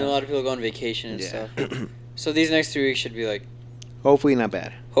Yeah, and a lot of people go on vacation and Yeah. stuff. So these next 3 weeks should be like, hopefully not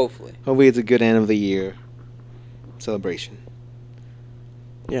bad. hopefully. Hopefully it's a good end of the year celebration.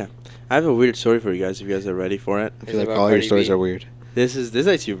 Yeah. I have a weird story for you guys if you guys are ready for it. I Is feel it like about all your Cardi stories B? are weird. This is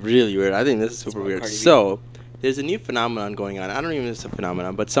actually really weird. I think this is super about weird. Cardi B. So, there's a new phenomenon going on. I don't even know if it's a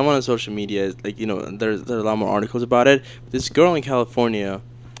phenomenon, but someone on social media is like, there are a lot more articles about it. This girl in California,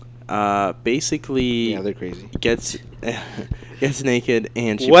 basically Yeah, they're crazy. gets naked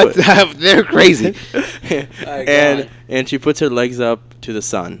and she What? put- They're crazy. My and God. and she puts her legs up to the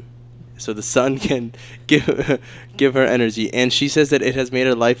sun, so the sun can give her energy. And she says that it has made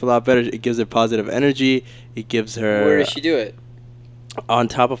her life a lot better. It gives her positive energy. It gives her Where does she do it? on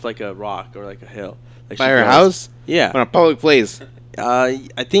top of like a rock or like a hill. Like By she her goes- house? Yeah. On a public place. I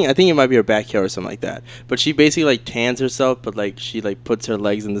think it might be her backyard or something like that. But she basically like tans herself, but like she like puts her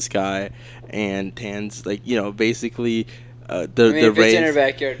legs in the sky and tans like basically the I mean, the if it's in her rays.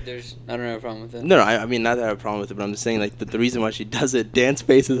 backyard, I don't have a problem with it. No, I mean not that I have a problem with it, but I'm just saying like the reason why she does it. Dan's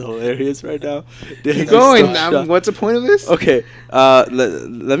face is hilarious right now. Dan's Keep just going. so shocked. What's the point of this? Okay,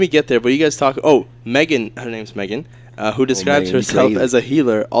 let me get there. But you guys talk. Oh, Megan, her name's Megan, who describes Megan, herself great. as a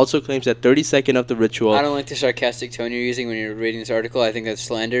healer, also claims that 32nd of the ritual. I don't like the sarcastic tone you're using when you're reading this article. I think that's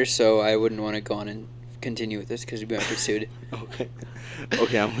slander, so I wouldn't want to go on and continue with this because you're going to get sued.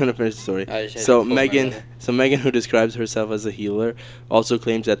 Okay, I'm gonna finish the story. I just had So to pull my Megan, letter. who describes herself as a healer, also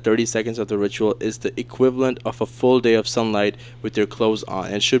claims that 30 seconds of the ritual is the equivalent of a full day of sunlight with your clothes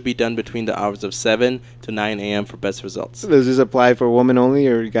on, and should be done between the hours of 7 to 9 a.m. for best results. Does this apply for women only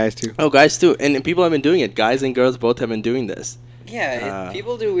or guys too? Oh, guys too, and people have been doing it. Guys and girls both have been doing this. Yeah,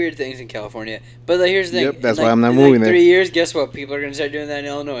 people do weird things in California. But here's the thing. Yep, that's in, why I'm not in moving there. 3 years, guess what? People are going to start doing that in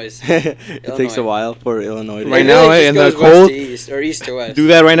Illinois. It takes a while for Illinois. Right It now, really just in the goes cold, west to east, or east to west. Do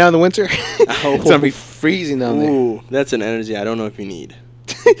that right now in the winter. It's gonna be freezing down there. Ooh, that's an energy I don't know if you need.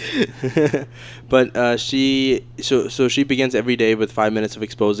 But she begins every day with 5 minutes of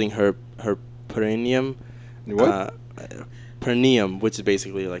exposing her perineum. What? Perineum, which is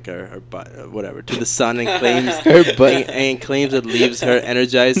basically like her butt, whatever, to the sun, and claims Her butt. and claims it leaves her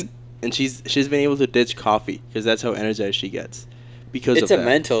energized, and she's been able to ditch coffee because that's how energized she gets. Because It's of a that.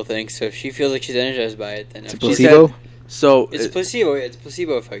 mental thing, so if she feels like she's energized by it, then It's a if she placebo. So It's placebo. Yeah, it's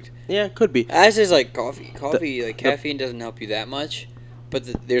placebo effect. yeah, could be. As is like coffee. Coffee, like the- caffeine, doesn't help you that much, but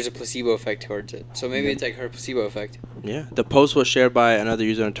there's a placebo effect towards it. So maybe it's like her placebo effect. Yeah, the post was shared by another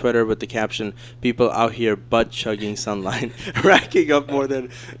user on Twitter with the caption, "People out here butt chugging sunlight," racking up more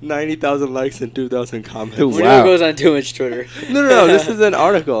than 90,000 likes and 2,000 comments. Wow. Whenever goes on too much Twitter. No, this is an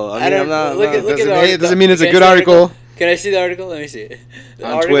article. I mean, don't- I'm not. look I'm at not- the Doesn't article. it doesn't mean it's a Can I good see the article. Can I see the article? Let me see it. The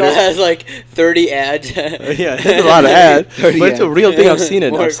On article Twitter. has like 30 ads. Yeah, it's a lot of ads, but 30 it's a real thing. I've seen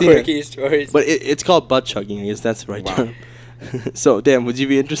it. More I've seen it. quirky stories. But it's called butt chugging. I guess that's the right Wow. term. So, Dan, would you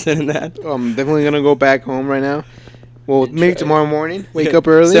be interested in that? I'm definitely gonna go back home right now. Well, And maybe try- tomorrow morning. Wake up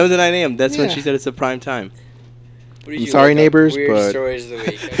early. 7 to 9 a.m. That's when Yeah. she said it's a prime time. What did I'm you sorry, look up? neighbors, Weird but- stories of the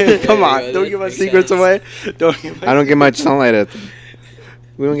week. Okay, Come there you on, go. don't That give my makes secrets sense. away. Don't give my I don't get much sunlight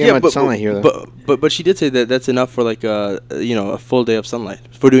we don't get much sunlight here though. But she did say that that's enough for like a full day of sunlight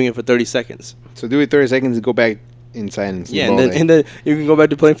for doing it for 30 seconds. So do it 30 seconds and go back inside and sleep Yeah, all and day. then you can go back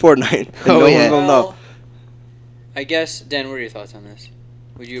to playing Fortnite. And Oh, no yeah. one will know. Well, I guess, Dan, what are your thoughts on this?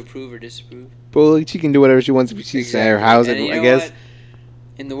 Would you approve or disapprove? Well, she can do whatever she wants if she's at her house, And you I know guess. what?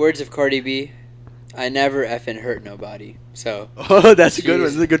 In the words of Cardi B, I never effing hurt nobody. So, Oh, that's a good one.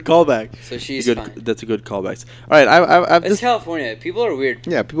 She's- That's a good callback. so she's Good. fine. That's a good callback. All right, I've It's just California. People are weird.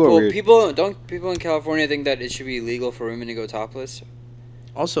 Yeah, people are Well, weird. people in California think that it should be illegal for women to go topless.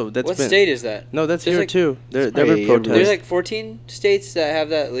 also that's What been state is that? no, that's There's here like- too. There It's have been probably protests. There's like 14 states that have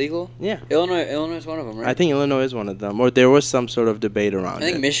that legal. yeah, Illinois is one of them, right? I think Illinois is one of them, or there was some sort of debate I around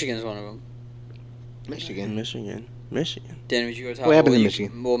think it. Michigan is one of them. Michigan. Michigan. Dan, would you go topless? What happened in Well,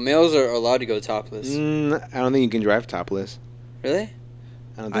 Michigan? Well, males are allowed to go topless. I don't think you can drive topless. Really?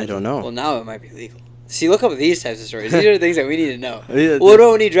 I don't know. Well, now it might be legal. See, look up these types of stories. These are the things that we need to know. Yeah, What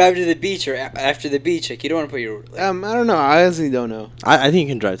about when you drive to the beach or after the beach? Like, you don't want to put your. Like, I don't know. I honestly don't know. I think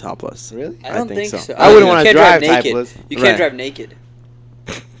you can drive topless. Really? I don't I think think so. so. I wouldn't You wanna can't drive naked. topless. You can't Right. drive naked.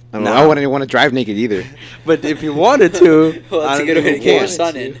 I don't know. No. I wouldn't want to drive naked either. But if you wanted to, Well, that's I a don't good way to think get you your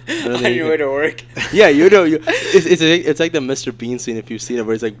sun wanted in to. I don't on think your you way can- to work. Yeah, it's like the Mr. Bean scene if you've seen it,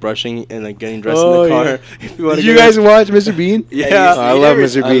 where he's like brushing and like getting dressed Oh, in the car. yeah. If you wanna Did you get guys it- watch Mr. Bean? Yeah, Oh, I love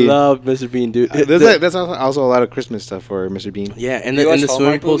Mr. Bean. I love Mr. Bean, dude. That's also a lot of Christmas stuff for Mr. Bean. Yeah, and You the, watch and the swimming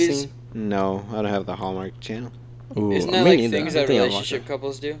Hallmark pool movies? scene. No, I don't have the Hallmark channel. Ooh, Isn't that me like neither. things I that think I'll watch relationship it.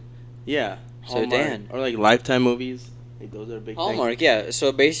 couples do? Yeah, So, Hallmark. Dan. Or like Lifetime movies. Like those are big Hallmark, yeah.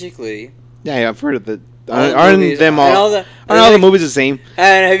 So basically, Yeah, I've heard of the. all the Aren't movies- them and all? the- Aren't all the like- movies the same?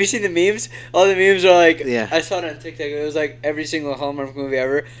 And have you seen the memes? All the memes are like, Yeah. I saw it on TikTok. It was like every single Hallmark movie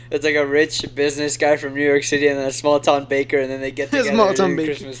ever. It's like a rich business guy from New York City and then a small town baker, and then they get A together small town during baker.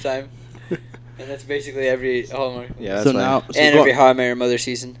 Christmas time. And that's basically every Hallmark movie. Yeah, that's So fine. now, And every How I Met Your Mother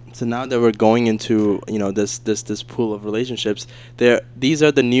season. So now that we're going into this pool of relationships, these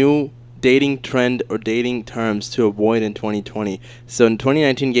are the new dating trend or dating terms to avoid in 2020. So in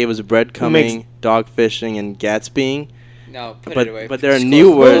 2019 gave us breadcrumbing, dog fishing, and Gatsbying. No, put But- it away. but there are It's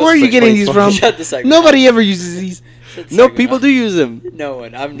new close. words. Where are you for getting these 2020. from? Shut the segment. Nobody ever uses these. Shut the No, segment people off. do use them. No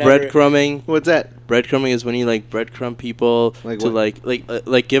one. I'm never. Breadcrumbing. What's that? Breadcrumbing is when you like breadcrumb people Like to what?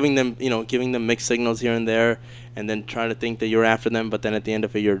 like giving them giving them mixed signals here and there, and then trying to think that you're after them, but then at the end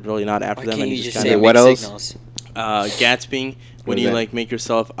of it you're really not after Why them, can't and you you just just say kind what mixed else? signals? Gatsbying, when What is you that? like make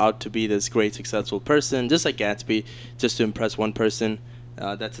yourself out to be this great successful person, just like Gatsby, just to impress one person.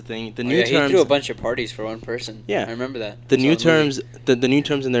 That's the thing. The new He terms. threw a bunch of parties for one person. Yeah. I remember that. The I saw new the movie. terms, the new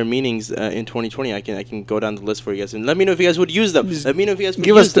terms and their meanings in 2020. I can go down the list for you guys and let me know if you guys would use them. Just Let me know if you guys would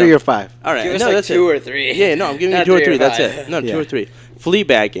Give use us 3 them. or 5. All right, Give us no, like that's 2 it. or 3. Yeah, no, I'm giving you Not 2 or 3. three or That's five. it. No, Yeah. 2 or 3. Flea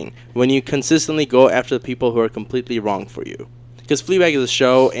bagging, when you consistently go after the people who are completely wrong for you. Because Fleabag is a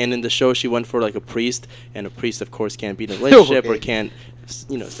show, and in the show she went for like a priest, and a priest of course can't be in a relationship or Okay. can't,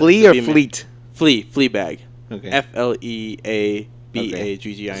 Flea or be a man. fleet? Fleabag. Okay.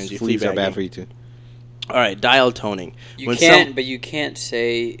 Fleabaging. Fleas are bad for Fleabagging. you too. All right, dial toning. You When can't, but you can't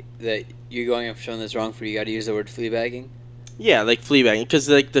say that you're going after someone that's wrong for you. You got to use the word fleabagging. Yeah, like Fleabagging, because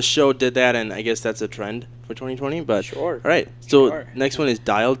like the show did that, and I guess that's a trend for 2020. But Sure. all right, so Sure. next one is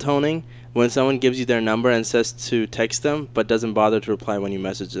dial toning. When someone gives you their number and says to text them, but doesn't bother to reply when you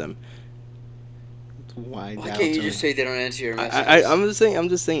message them. Why? Why dial can't you tone? just say they don't answer your messages? I'm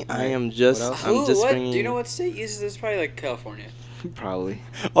just saying. I am just. else? I'm just what? bringing. Do you know what state uses this? Probably like California. Probably.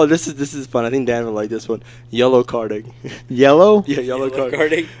 Oh, this is fun. I think Dan will like this one. Yellow carding. Yellow? Yeah, yellow card.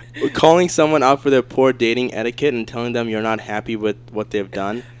 carding. Calling someone out for their poor dating etiquette and telling them you're not happy with what they've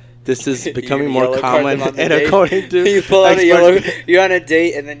done. This is becoming You more yellow card common, them on the and date. according to You pull out a experts- yellow. You're on a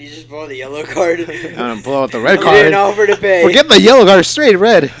date and then you just pull out a yellow card. I'm gonna pull out the red You card. didn't offer to pay. Forget the yellow card, straight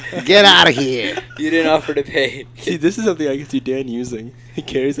red. Get out of here. You didn't offer to pay. See, this is something I can see Dan using. He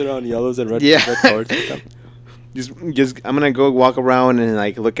carries around yellows and red, Yeah. red cards with him. Just I'm gonna go walk around and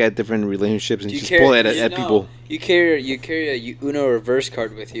like look at different relationships and You just carry- pull it you at know, people. You carry a Uno reverse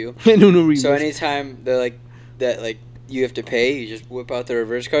card with you. No, So anytime they're like that, like you have to pay, you just whip out the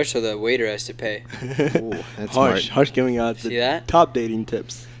reverse card so the waiter has to pay. Ooh, that's harsh, smart. harsh giving out See the that? top dating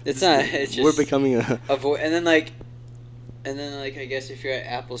tips. It's not. It's just We're becoming a. avoid. And then I guess if you're at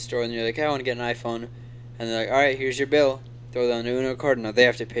Apple Store and you're like, I want to get an iPhone, and they're like, all right, here's your bill. Throw down the Uno card. Now they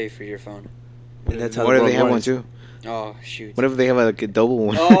have to pay for your phone. And that's how What the if they world have one works. too? Oh shoot. What if they have like a double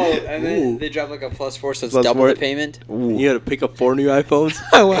one? Oh, and then Ooh. they drop like a +4, so it's Plus double four. the payment. Ooh. You got to pick up 4 new iPhones.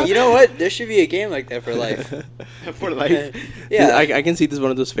 Wow. You know what? There should be a game like that for life. For life. Yeah. I can see this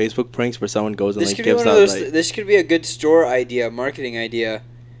one of those Facebook pranks where someone goes and This like could be gives one of out those. like. This could be a good store idea, marketing idea,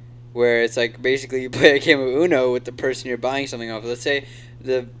 where it's like basically you play a game of Uno with the person you're buying something off. Let's say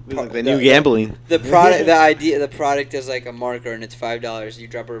the The new gambling. The product, the product is like a marker and it's $5. You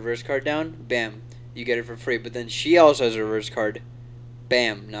drop a reverse card down, bam, you get it for free. But then she also has a reverse card,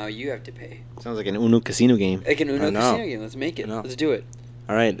 bam, now you have to pay. Sounds like an Uno casino game. Like an I Uno know. casino game. Let's make it. I know. Let's do it.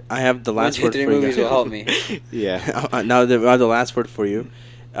 All right, I have the last 1, 2, word 3 for you movies guys. will help me. Yeah. Now the last word for you,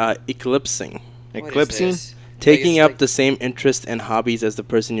 eclipsing. What is Eclipsing? this? Taking Like, up it's the same interests and hobbies as the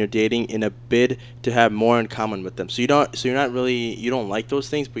person you're dating in a bid to have more in common with them. So you don't like those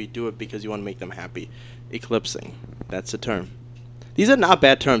things, but you do it because you want to make them happy. Eclipsing. That's the term. These are not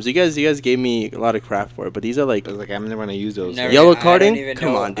bad terms. You guys gave me a lot of crap for it, but these are like I was like, I'm never gonna use those. Never- yellow I don't carding. even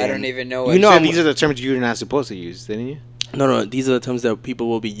Come know- on, Dan. I don't even know. You what- know, I'm- these are the terms you're not supposed to use, didn't you? No. These are the terms that people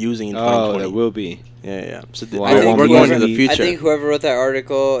will be using in Oh, 2020. that will be. Yeah. So Well, I think we're going to whoever- the future. I think whoever wrote that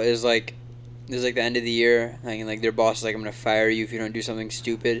article is like the end of the year, like their boss is like, I'm gonna fire you if you don't do something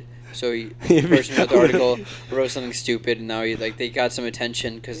stupid. So the person who wrote the article wrote something stupid, and now they got some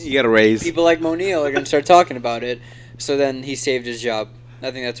attention because You got a raise. people like Monil are gonna start talking about it. So then he saved his job. I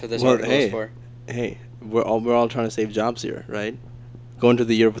think that's what this Well, article is for. Hey, we're all trying to save jobs here, right? Go into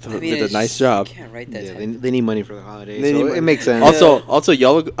the year with I mean, a it's nice just- job. You can't write that. Yeah, type. they need money for the holidays, They need so money. it makes sense. Also,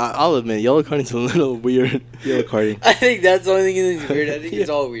 yellow. I'll admit, yellow carding's a little weird. Yellow carding. I think that's the only thing that's weird. I think it's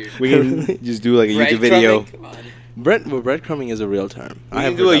all weird. We can just do like a YouTube Breadcrumbing? video. Come on. Breadcrumbing is a real term. We I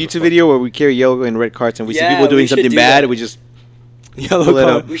can have do a heard that YouTube before. video where we carry yellow and red cards and we see Yeah, people doing we should something do bad. that. We just Yellow pull it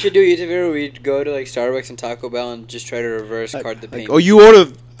card. up. We should do a YouTube video where we'd go to Starbucks and Taco Bell and just try to reverse card the like, payment. oh, you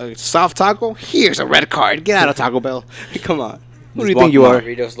ordered a soft taco? Here's a red card. Get out of Taco Bell. Come on. Who Just do you walk think you them are? out.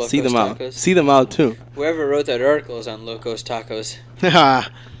 Doritos, Locos, See them out. Tacos. See them out too. Whoever wrote that article is on Locos Tacos.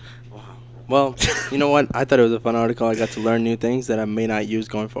 Well, you know what? I thought it was a fun article. I got to learn new things that I may not use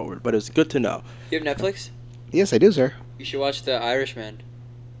going forward, but it was good to know. You have Netflix? Yes, I do, sir. You should watch The Irishman.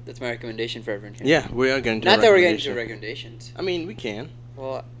 That's my recommendation for everyone here. Yeah, we are getting to Not a that we're getting to recommendation. recommendations. I mean, we can.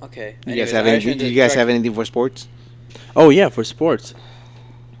 Well, okay. You Anyways, guys have Irishman's anything? a You guys direct- have anything for sports? Oh yeah, for sports.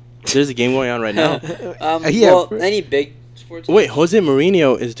 There's a game going on right now. Yeah, well, for- any big sports? Wait, Jose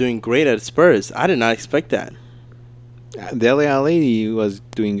Mourinho is doing great at Spurs. I did not expect that. Dele Alli was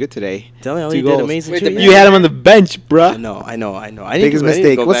doing good today. Dele Alli 2 did goals. amazing Wait, too. the You had him on the bench, I bruh. know. I didn't Biggest go- I didn't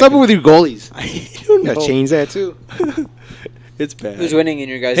mistake. go What's back up with your goalies? I don't You know. gotta change that too. It's bad. Who's winning in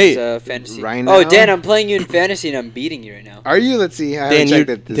your guys' Hey, fantasy? right Oh, now? Dan, I'm playing you in fantasy and I'm beating you right now. Are you? Let's see. I Dan, haven't checked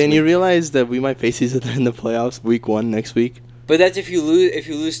it this you week. realize that we might face each other in the playoffs week 1 next week? But that's if you lose. If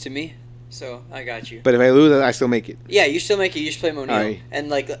you lose to me, so I got you. But if I lose, I still make it. Yeah, you still make it. You just play Monil, Alright. and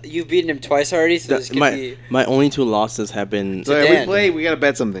like you've beaten him twice already. So this could be. My only 2 losses have been. So if Dan. we play, we gotta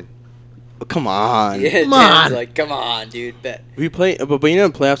bet something. Oh, come on. Yeah, Come Dan's on. like, come on, dude, bet. We play, but you know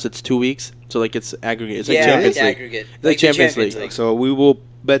in playoffs it's 2 weeks, so like it's aggregate. It's like yeah, Champions it's League. aggregate. It's like the Champions League. So we will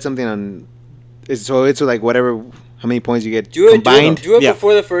bet something on. So it's like whatever, how many points you get Do it, combined. do it Yeah.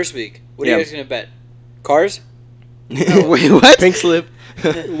 before the first week. What are Yeah. you guys gonna bet? Cars? No, wait, what? Pink slip.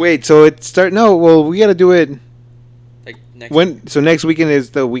 Wait, so it start? No, well, we gotta do it Like next. when. So next weekend is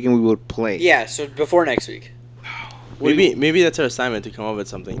the weekend we will play. Yeah, so before next week. Maybe that's our assignment to come up with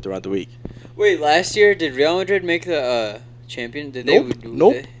something throughout the week. Wait, last year did Real Madrid make the champion? Did Nope. they?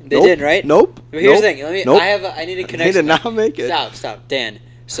 Nope. They Nope. did, right? Nope. But here's Nope. the thing. Let me. Nope. I need to They connect. did not make it. Stop, Dan.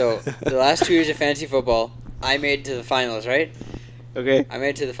 So the last 2 years of fantasy football, I made it to the finals, right? Okay. I made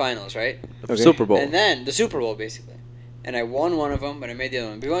it to the finals, right? Okay. Super Bowl. And then the Super Bowl, basically. And I won one of them, but I made the other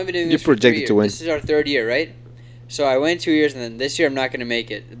one. We've only been doing You're this for 3 projected years. to win. This is our 3rd year, right? So I went 2 years, and then this year I'm not going to make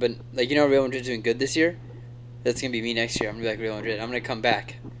it. But, like, you know, Real Madrid's doing good this year? That's going to be me next year. I'm going to be like Real Madrid. I'm going to come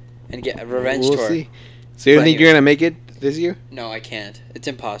back and get a revenge We'll tour. see. So you But think you're gonna make it this year? No, I can't. It's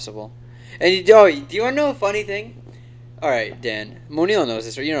impossible. And do you want to know a funny thing? All right, Dan. Monil knows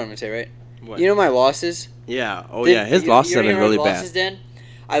this, right? You know what I'm going to say, right? What? You know my losses? Yeah. Oh Did- yeah. His you- losses you have been know really my losses, bad. Dan?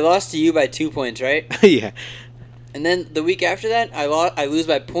 I lost to you by 2 points, right? Yeah. And then the week after that, I lose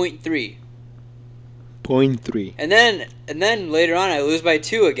by 0.3. 0.3. And then later on, I lose by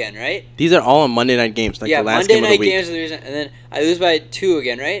 2 again, right? These are all on Monday night games, like yeah, the last Monday game of night the week. games are the reason. And then I lose by 2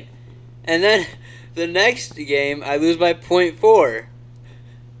 again, right? And then the next game, I lose by 0.4.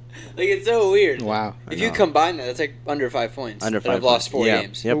 Like, it's so weird. Wow. I If you know. combine that, that's like under 5 points. Under that 5 I've lost points. 4 Yeah.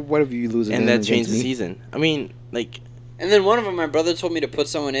 games. Yep. Well, what if you lose And again that against changed the me? season. I mean, like, And then one of them, my brother told me to put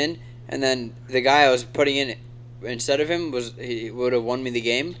someone in, and then the guy I was putting in instead of him he would have won me the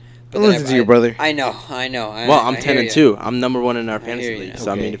game. Don't then listen to your brother. I know. well, I'm 10 and 2. I'm number 1 in our I fantasy hear you league. now.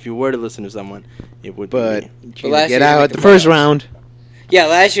 So I mean, Okay. if you were to listen to someone, it would But be me. you're But gonna last get year you out made at the the first playoffs. round. Yeah,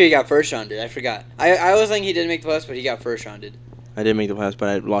 last year he got first rounded. I forgot. I was thinking he didn't make the playoffs, but he got first rounded. I didn't make the playoffs, but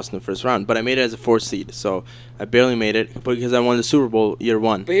I lost in the first round. But I made it as a 4th seed, so I barely made it because I won the Super Bowl year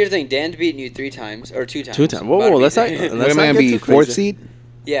 1. But here's the thing: Dan's beaten you 3 times or 2 times. 2 times. Whoa, About to whoa, beat let's not. you. Let's What am not I get gonna be? too 4th crazy. seed?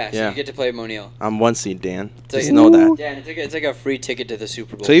 Yeah, so Yeah. you get to play Monil. I'm 1 seed, Dan. So Just you- know that. Dan, it's like a free ticket to the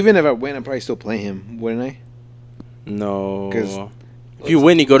Super Bowl. So even if I win, I'd probably still play him, wouldn't I? No. 'Cause- If you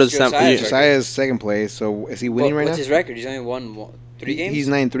win, you go to the What's sem- Josiah's you- record? Josiah's second place, so is he winning right What's now? his record? He's only won 3 games. He's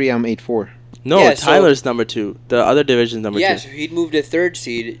 9-3. I'm 8-4. No, Yeah, so- Tyler's number 2. The other division's number 2. Yeah, so he'd move to 3rd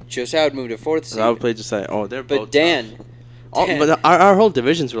seed. Josiah would move to 4th seed. So I would play Josiah. Oh, they're both. But Dan, tough. Dan- But our whole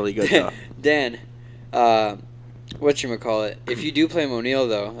division's really good though. Dan, whatchamacallit? If you do play Monil,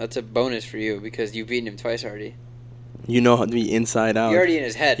 though, that's a bonus for you because you've beaten him twice already. You know how to be inside out. You're already in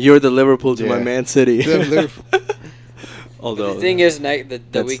his head. You're the Liverpool to my Yeah. Man City. The Liverpool. Although the thing is, the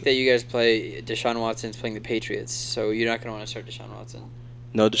that's- week that you guys play, Deshaun Watson's playing the Patriots, so you're not going to want to start Deshaun Watson.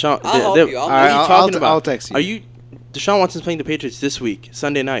 no, Deshaun. I'll help you. All what right, are you I'll talking about? I'll text you. Are you? Deshaun Watson's playing the Patriots this week,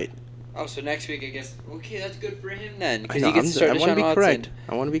 Sunday night. Oh, so next week, I guess. Okay, that's good for him then, I because know. he gets to start I want to Deshaun be Watson. correct.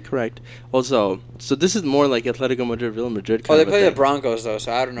 I want to be correct. Also, so this is more like Atletico Madrid, Real Madrid Oh, kind they of a play the thing. Broncos though,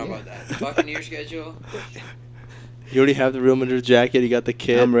 so I don't know about that. Buccaneers schedule. You already have the Real Madrid jacket. You got the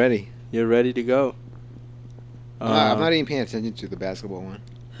kit. I'm ready. You're ready to go. I'm not even paying attention to the basketball one.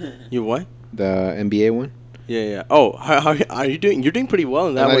 You what? The NBA one. Yeah, yeah. Oh, how are you doing? You're doing pretty well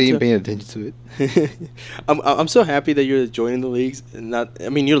in that I'm not one even too. paying attention to it. I'm so happy that you're joining the leagues. And not, I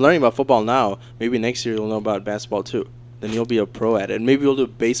mean, you're learning about football now. Maybe next year you'll know about basketball too. Then you'll be a pro at it. Maybe you'll do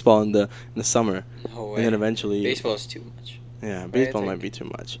baseball in the summer, No way. and then eventually. Baseball's too much. Yeah, I baseball think. might be too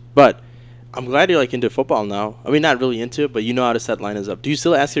much. But I'm glad you're like into football now. I mean, not really into it, but you know how to set lineups up. Do you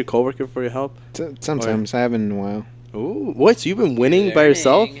still ask your coworker for your help? Sometimes I haven't in a while. Ooh, what? So you've been winning by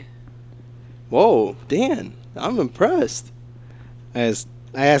yourself? Whoa, Dan, I'm impressed. I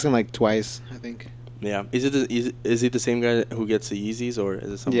asked him like twice, I think. Yeah, is he the same guy who gets the Yeezys, or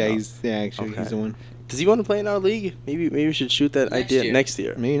is it someone Yeah, else? actually Okay. he's the one. Does he want to play in our league? Maybe we should shoot that Next idea year. next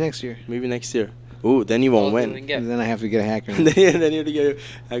year. Maybe next year. Maybe next year. Ooh, then you won't win. And then I have to get a hacker. then you have to get,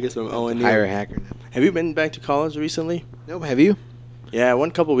 I guess, from Owen. Hire a hacker now. Have you been back to college recently? Nope. Have you? Yeah, I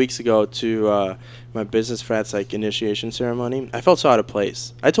went a couple weeks ago to my business frat's like initiation ceremony. I felt so out of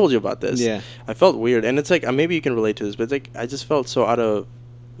place. I told you about this. Yeah. I felt weird, and it's like maybe you can relate to this, but it's like I just felt so out of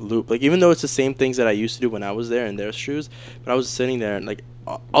loop. Like even though it's the same things that I used to do when I was there in their shoes, but I was sitting there and like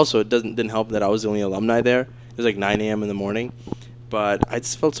also it didn't help that I was the only alumni there, It was like 9 a.m. in the morning. But I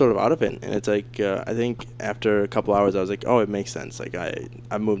just felt sort of out of it, and it's like I think after a couple hours, I was like, oh, it makes sense. Like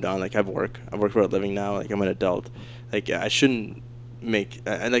I moved on. Like I work for a living now. Like I'm an adult. Like I shouldn't like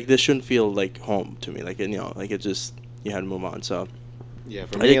this shouldn't feel like home to me. Like like it just you had to move on. So Yeah,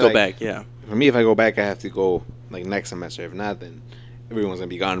 for I me, did go like, back. Yeah. For me, if I go back, I have to go like next semester. If not, then everyone's gonna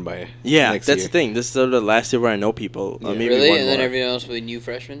be gone by Yeah, next that's year. the thing. This is sort of the last year where I know people. Yeah. Maybe Really? one And then more. everyone else will be new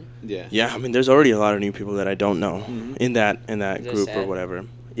freshmen? Yeah. Yeah, I mean, there's already a lot of new people that I don't know Mhm. in that Is that group or sad? whatever.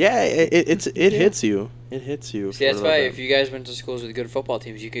 Yeah, it Yeah. hits you. It hits you. See, for a that's little why bit. if you guys went to schools with good football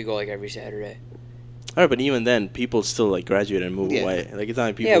teams, you could go like every Saturday. All right, but even then, people still like graduate and move Yeah. away. Like it's not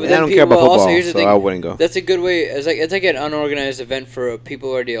like people. Yeah, but And I then don't people, care about well, also, football, here's the so thing. I wouldn't go. That's a good way. It's like an unorganized event for people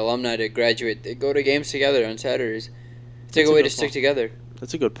who are the alumni to graduate. They go to games together on Saturdays. It's like That's a a way good to stick point. together.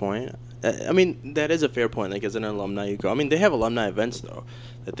 That's a good point. I mean, that is a fair point. Like as an alumni, you go. I mean, they have alumni events though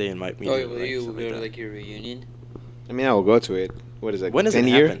that they invite me Oh, to. will like, you stuff go like to that. like your reunion? I mean, I will go to it. What is it? When does it 10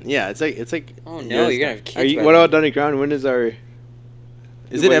 year? happen? Yeah, it's like. Oh no, years you're gonna now. have kids. Are you, by what then. about underground? When is our?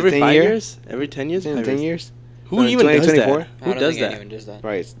 Is it what, every 10 5 year? years? Every 10 years? 10 5 years? Who No, even does 2024? that? I Who don't does think that? anyone does that.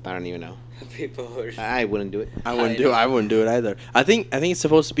 Right. I don't even know. People are. I wouldn't do it. I wouldn't I do. know. I wouldn't do it either. I think it's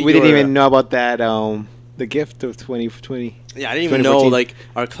supposed to be. We didn't your, even know about that. The gift of 2020. Yeah, I didn't even know 2014. like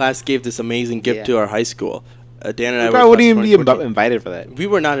our class gave this amazing gift Yeah. to our high school. Dan and I We were probably wouldn't class even be 2014. invited for that. We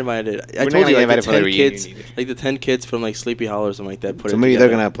were not invited. I We're told not you gonna like get the invited for the 10 reunion kids, either. like the 10 kids from like Sleepy Hollow or something like that. Put So it maybe together.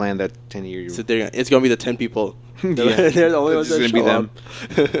 they're gonna plan that 10-year. So it's gonna be the 10 people. Yeah. They're the only ones It's that gonna be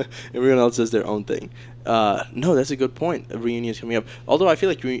show them. up. Everyone else does their own thing. No, that's a good point. A reunion's coming up. Although I feel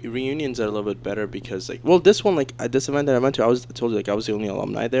like reunions are a little bit better because like, well, this one like at this event that I went to, I told you like I was the only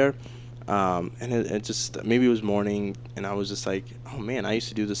alumni there. And it just maybe it was morning, and I was just like, oh man, I used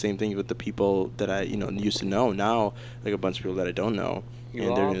to do the same thing with the people that I used to know. Now like a bunch of people that I don't know, You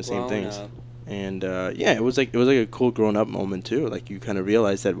and they're all doing the same grown things. up. And yeah, it was like a cool grown up moment too. Like you kind of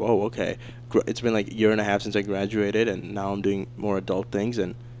realize that, whoa, okay, it's been like a year and a half since I graduated, and now I'm doing more adult things,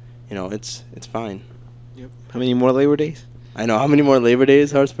 and it's fine. Yep. How many more Labor Days? I know how many more Labor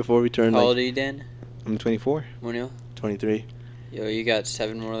Days, Hars, before we turn How old are like you, Dan? I'm 24. Monil? 23. Yo, you got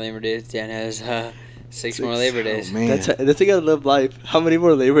 7 more Labor Days. Dan has 6 more Labor Days. Oh, man. That's how you gotta live life. How many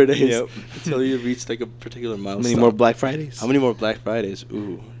more Labor Days Yep. until you reach like a particular How milestone? many more Black Fridays? How many more Black Fridays?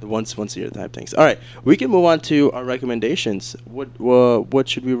 Ooh, the once a year type things. All right, we can move on to our recommendations. What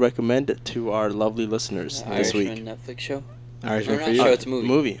should we recommend to our lovely listeners this week? Irishman Netflix show? Irishman Or for not you? show, it's a movie.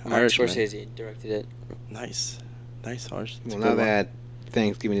 Movie, Martin Irishman. Scorsese directed it. Nice, Hars. It's Well, a now good one. that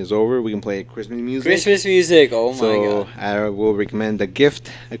Thanksgiving is over, we can play Christmas music. Christmas music. Oh my So god. I will recommend The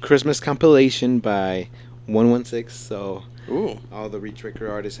Gift, a Christmas compilation by 116. So Ooh, all the Reach Record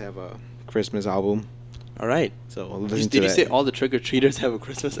artists have a Christmas album. all right. So Did listen you to that. say all the trick or treaters have a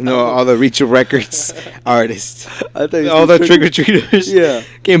Christmas? No, album? all the Reach Records artists. I thought you All said the trick or treaters. Yeah.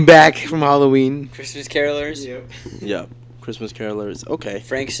 Came back from Halloween. Christmas carolers. Yeah, Christmas carolers. Okay.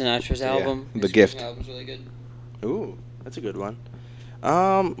 Frank Sinatra's Yeah, album. The His Gift. Christmas album's really good. Ooh, that's a good one.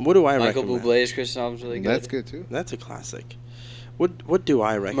 What do I Michael recommend? Bublé's Christmas album's really good. That's good too. That's a classic. What do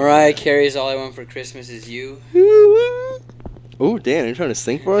I recommend? Mariah Carey's All I Want for Christmas Is You. Ooh, Dan, are you trying to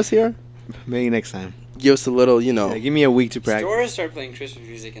sing for us here? Maybe next time. Give us a little, Yeah, give me a week to practice. Stores start playing Christmas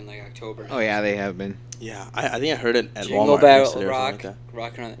music in like October. Oh yeah, they have been. Yeah, I think I heard it at Jingle Walmart Bell yesterday or Rock, something like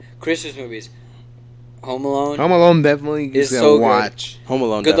rocking on Christmas movies. Home Alone. Home Alone definitely Is is gonna so good. watch. that. Home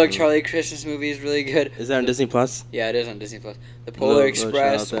Alone. Good Luck definitely. Charlie Christmas movie is really good. Is that on Disney Plus? Yeah, it is on Disney Plus. The Little- Polar little shout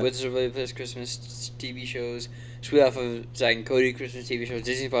Express, out there. Wizards of Waverly Place Christmas TV shows, split off of Zack and Cody Christmas TV shows.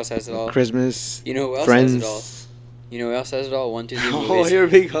 Disney Plus has it all. Christmas. You know who else Friends. has it all? You know who else has it all? 1, 2, 3 movies. Oh, here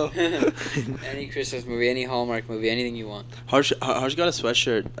we go. Any Christmas movie, any Hallmark movie, anything you want. Harsh got a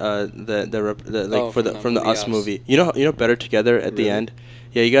sweatshirt. Oh, from the Us Us. movie. You know Better Together at the Really? end.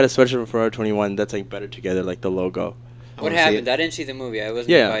 Yeah, you got a sweatshirt from Forever 21. That's like Better Together, like the logo. I What wanna see happened? it. I didn't see the movie. I wasn't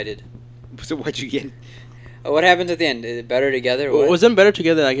Yeah. invited. So what you get? What happens at the end? Is it better together? Well, What? it was them Better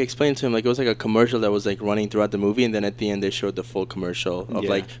Together. Like I explained to him, like it was like a commercial that was like running throughout the movie, and then at the end they showed the full commercial of Yeah.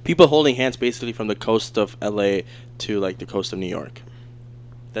 like people holding hands, basically from the coast of LA to like the coast of New York.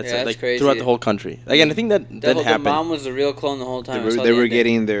 That's Yeah, it, that's like crazy. throughout the whole country. Like, and I think that the happened. mom was the real clone the whole time. I saw They the were ending.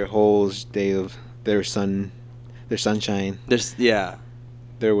 getting their whole day of their sunshine. There's yeah.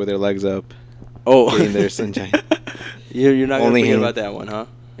 They're with their legs up. Oh, Getting their sunshine. You're not gonna Only forget hand. about that one, huh?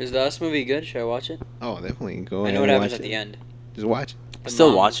 Is the Us movie good? Should I watch it? Oh, definitely go I ahead know what and happens watch at it. the end. Just watch. The Still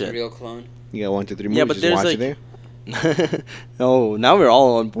mom watch was the it. real clone. You got 1, 2, 3 movies. Yeah, but just there's watch like it there. no. Now we're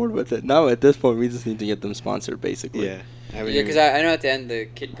all on board with it. Now at this point, we just need to get them sponsored, basically. Yeah. Yeah, because I know at the end the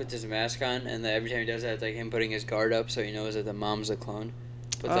kid puts his mask on, and every time he does that, it's like him putting his guard up, so he knows that the mom's a clone.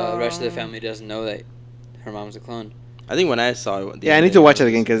 But the rest of the family doesn't know that her mom's a clone. I think when I saw it, Yeah, I need to watch it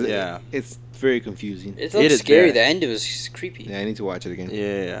again because yeah, it's very confusing. It It looks is scary. bad. The end was creepy. Yeah, I need to watch it again.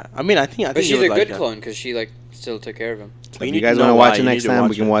 yeah. I mean, I think But you she's would a like good that. clone because she still took care of him. So You if need you to guys know want to why. watch it You next need to time, we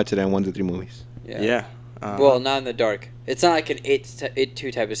watch can it. watch it at 1 to 3 movies. Yeah. Well, not in the dark. It's not like an It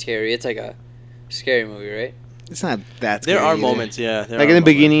 2 type of scary. It's like a scary movie, right? It's not that. There scary are either. moments. Yeah. There Like are in the moments.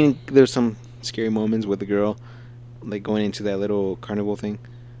 beginning, there's some scary moments with the girl, like going into that little carnival thing.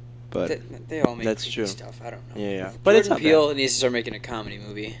 But They all make That's creepy true. stuff. I don't know. Yeah. But it's Jordan not Peele needs to start making a comedy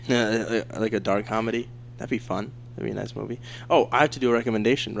movie. bad. Yeah, like a dark comedy. That'd be fun. That'd be a nice movie. Oh, I have to do a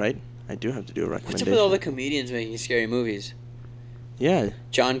recommendation, right? I do have to do a recommendation. What's up with all the comedians making scary movies? Yeah.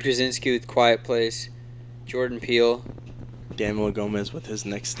 John Krasinski with Quiet Place, Jordan Peele. Daniel Gomez with his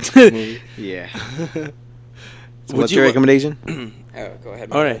next movie. yeah. So Would what's you your wa- recommendation? Oh, go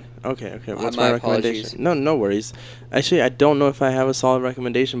ahead. All right. Okay. What's my my apologies. recommendation? No worries. Actually, I don't know if I have a solid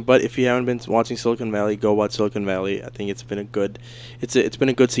recommendation, but if you haven't been watching Silicon Valley, go watch Silicon Valley. I think it's been a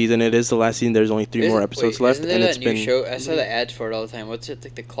good season. It is the last season. There's only 3 more episodes left, Isn't there and that it's new been show? I saw the ads for it all the time. What's it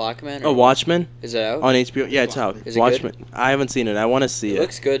like? The Clockman? Oh, Watchmen Is it out? on HBO. Yeah, it's out. Is it Watchmen. I haven't seen it. I want to see It it.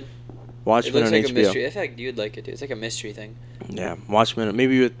 looks good. Watchmen It looks on like HBO. a mystery. I feel like you'd like it too. It's like a mystery thing. Yeah, Watchmen.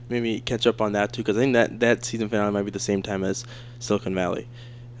 Maybe catch up on that too, because I think that season finale might be the same time as Silicon Valley.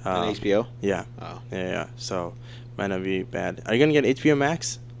 On HBO? Yeah. Oh. Yeah. So might not be bad. Are you gonna get HBO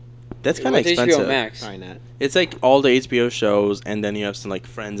Max? That's kind of What's expensive. HBO Max? Probably not. It's like all the HBO shows, and then you have some like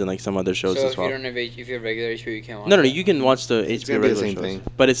Friends and like some other shows So as if well. you don't have if you have regular HBO, you can't watch. No, it. you can watch the It's HBO gonna be the regular same shows. thing.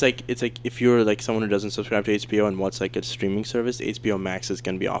 But it's like if you're like someone who doesn't subscribe to HBO and wants like a streaming service, HBO Max is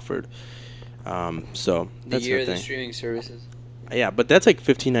gonna be offered. So The that's year the of the thing. streaming services. Yeah, but that's like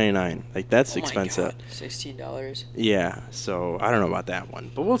 $15.99. Like that's Oh my expensive. God, $16. Yeah, so I don't know about that one,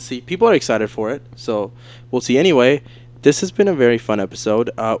 but we'll see. People are excited for it, so we'll see. Anyway, this has been a very fun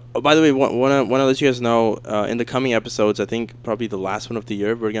episode. By the way, want to let you guys know, in the coming episodes, I think probably the last one of the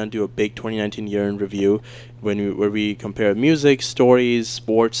year, we're gonna do a big 2019 year in review, where we compare music, stories,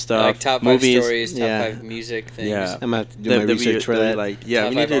 sports stuff, Like top 5 movies. stories, top Yeah. 5 music things. Yeah. I'm gonna have to do my research for that. we Top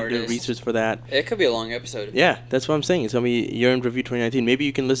need 5 to do artists. research for that. It could be a long episode. Yeah, that's what I'm saying. It's gonna be year in review 2019. Maybe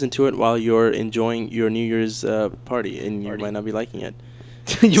you can listen to it while you're enjoying your New Year's party, and you might not be liking it.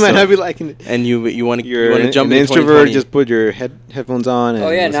 You might not be liking it. And you want You're to jump an in introvert. 2020. Just put your headphones on. And Oh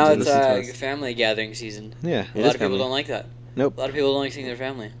yeah, listen now to it's listen to us. family gathering season. Yeah. A It lot is of people family. don't like that. Nope. A lot of people don't like seeing their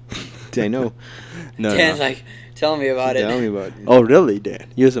family. I know. No, Dan's no. like, tell me about it. Tell me about it. Oh really, Dan?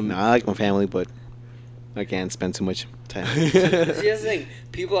 You're some. No, I like my family, but I can't spend too much time. See, that's the thing.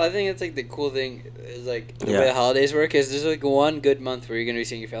 People, I think it's like the cool thing is like the way the holidays work is there's like one good month where you're gonna be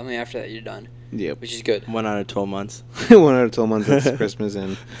seeing your family. After that, you're done, Yep. which is good. 1 out of 12 months. 1 out of 12 months, that's Christmas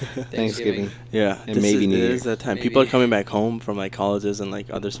and Thanksgiving. Thanksgiving. Yeah, And this maybe is, New it Year. is that time. Maybe. People are coming back home from like colleges and like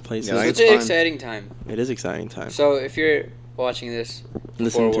other places. Yeah, like, It's it's an fun. exciting time. It is exciting time. So if you're watching this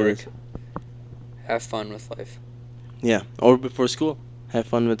Listen before to work, this. have fun with life. Yeah, or before school. Have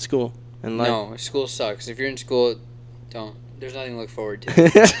fun with school and life. No, school sucks. If you're in school, don't. There's nothing to look forward to.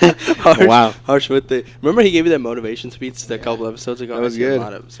 Harsh, Wow. Harsh with the. Remember he gave you that motivation speech a couple episodes ago. That was Actually, good. A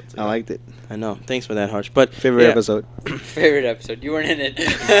lot of episodes ago. I liked it. I know. Thanks for that, Harsh. But Favorite yeah, episode. Favorite episode. You weren't in it.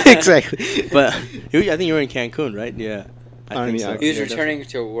 Exactly. But I think you were in Cancun, right? Yeah. I think so. He was Yeah, returning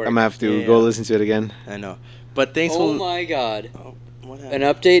to work. I'm gonna have to Yeah, go yeah. listen to it again. I know. But thanks Oh for. my God. Oh, what An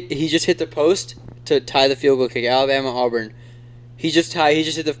happened? update. He just hit the post to tie the field goal kick. Alabama Auburn. He just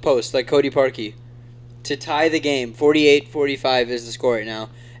hit the post like Cody Parkey to tie the game. 48-45 is the score right now.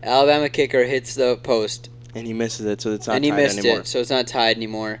 Alabama kicker hits the post And he misses it, so it's not and he tied missed anymore. it, so it's not tied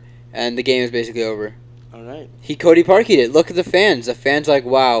anymore. And the game is basically over. All right. He Cody Parkey'd it. Look at the fans. The fans like,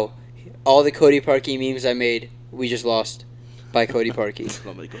 wow, all the Cody Parkey memes I made, we just lost by Cody Parkey.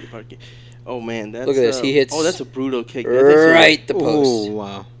 Lovely Cody Parkey. Oh man, that's. Look at this. He hits Oh, that's a brutal kick. That's actually- right the post. Oh,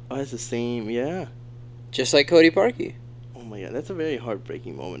 wow. Oh, that's the same. Yeah. Just like Cody Parkey. Oh my god, that's a very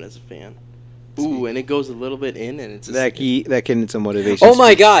heartbreaking moment as a fan. Ooh, and it goes a little bit in, and it's just, That kid needs some motivation. Oh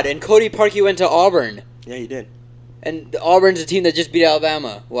my God! And Cody Parkey went to Auburn, Yeah, he did. and Auburn's a team that just beat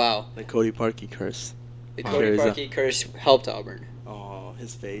Alabama. Wow! The Cody Parkey curse. The Oh, Cody there is a- Parkey curse helped Auburn. Oh,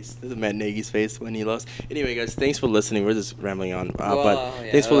 his face. This is Matt Nagy's face when he lost. Anyway, guys, thanks for listening. We're just rambling on. Well, but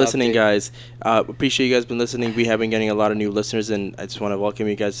yeah, thanks for that'll listening, update. guys. Appreciate you guys been listening. We have been getting a lot of new listeners, and I just want to welcome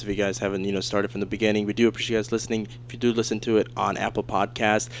you guys if you guys haven't, started from the beginning. We do appreciate you guys listening. If you do listen to it on Apple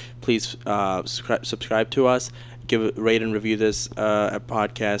Podcasts, please subscribe to us. Rate and review this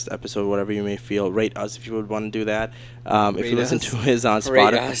podcast episode, whatever you may feel. Rate us if you would want to do that. If Rate you listen us. to us on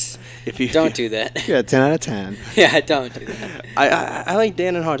Rate Spotify, us. if you Don't do that. Yeah, 10 out of 10. Yeah, don't do that. I like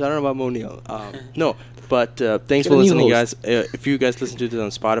Dan and Harsh. I don't know about Moniel. No, But thanks Get for a new listening, host. guys. If you guys listen to this on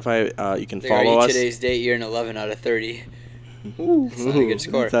Spotify, you can Like, follow us. Today's date, you're an 11 out of 30. Ooh, That's not a good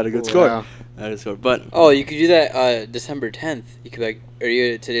score. That's not a good Ooh, score. wow. Not a good score. But Oh, you could do that December 10th. You could be like, are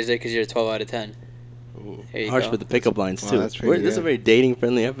you today's date because you're a 12 out of 10. There you harsh go. with the pickup lines Wow, too. that's pretty This is a good. very dating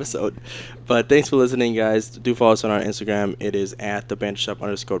friendly episode. But thanks for listening, guys. Do follow us on our Instagram. It is at the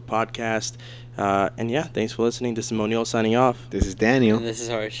 _podcast. And yeah, thanks for listening. This is Moniel signing off. This is Daniel. And this is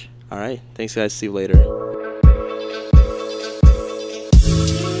Harsh. All right. Thanks, guys. See you later.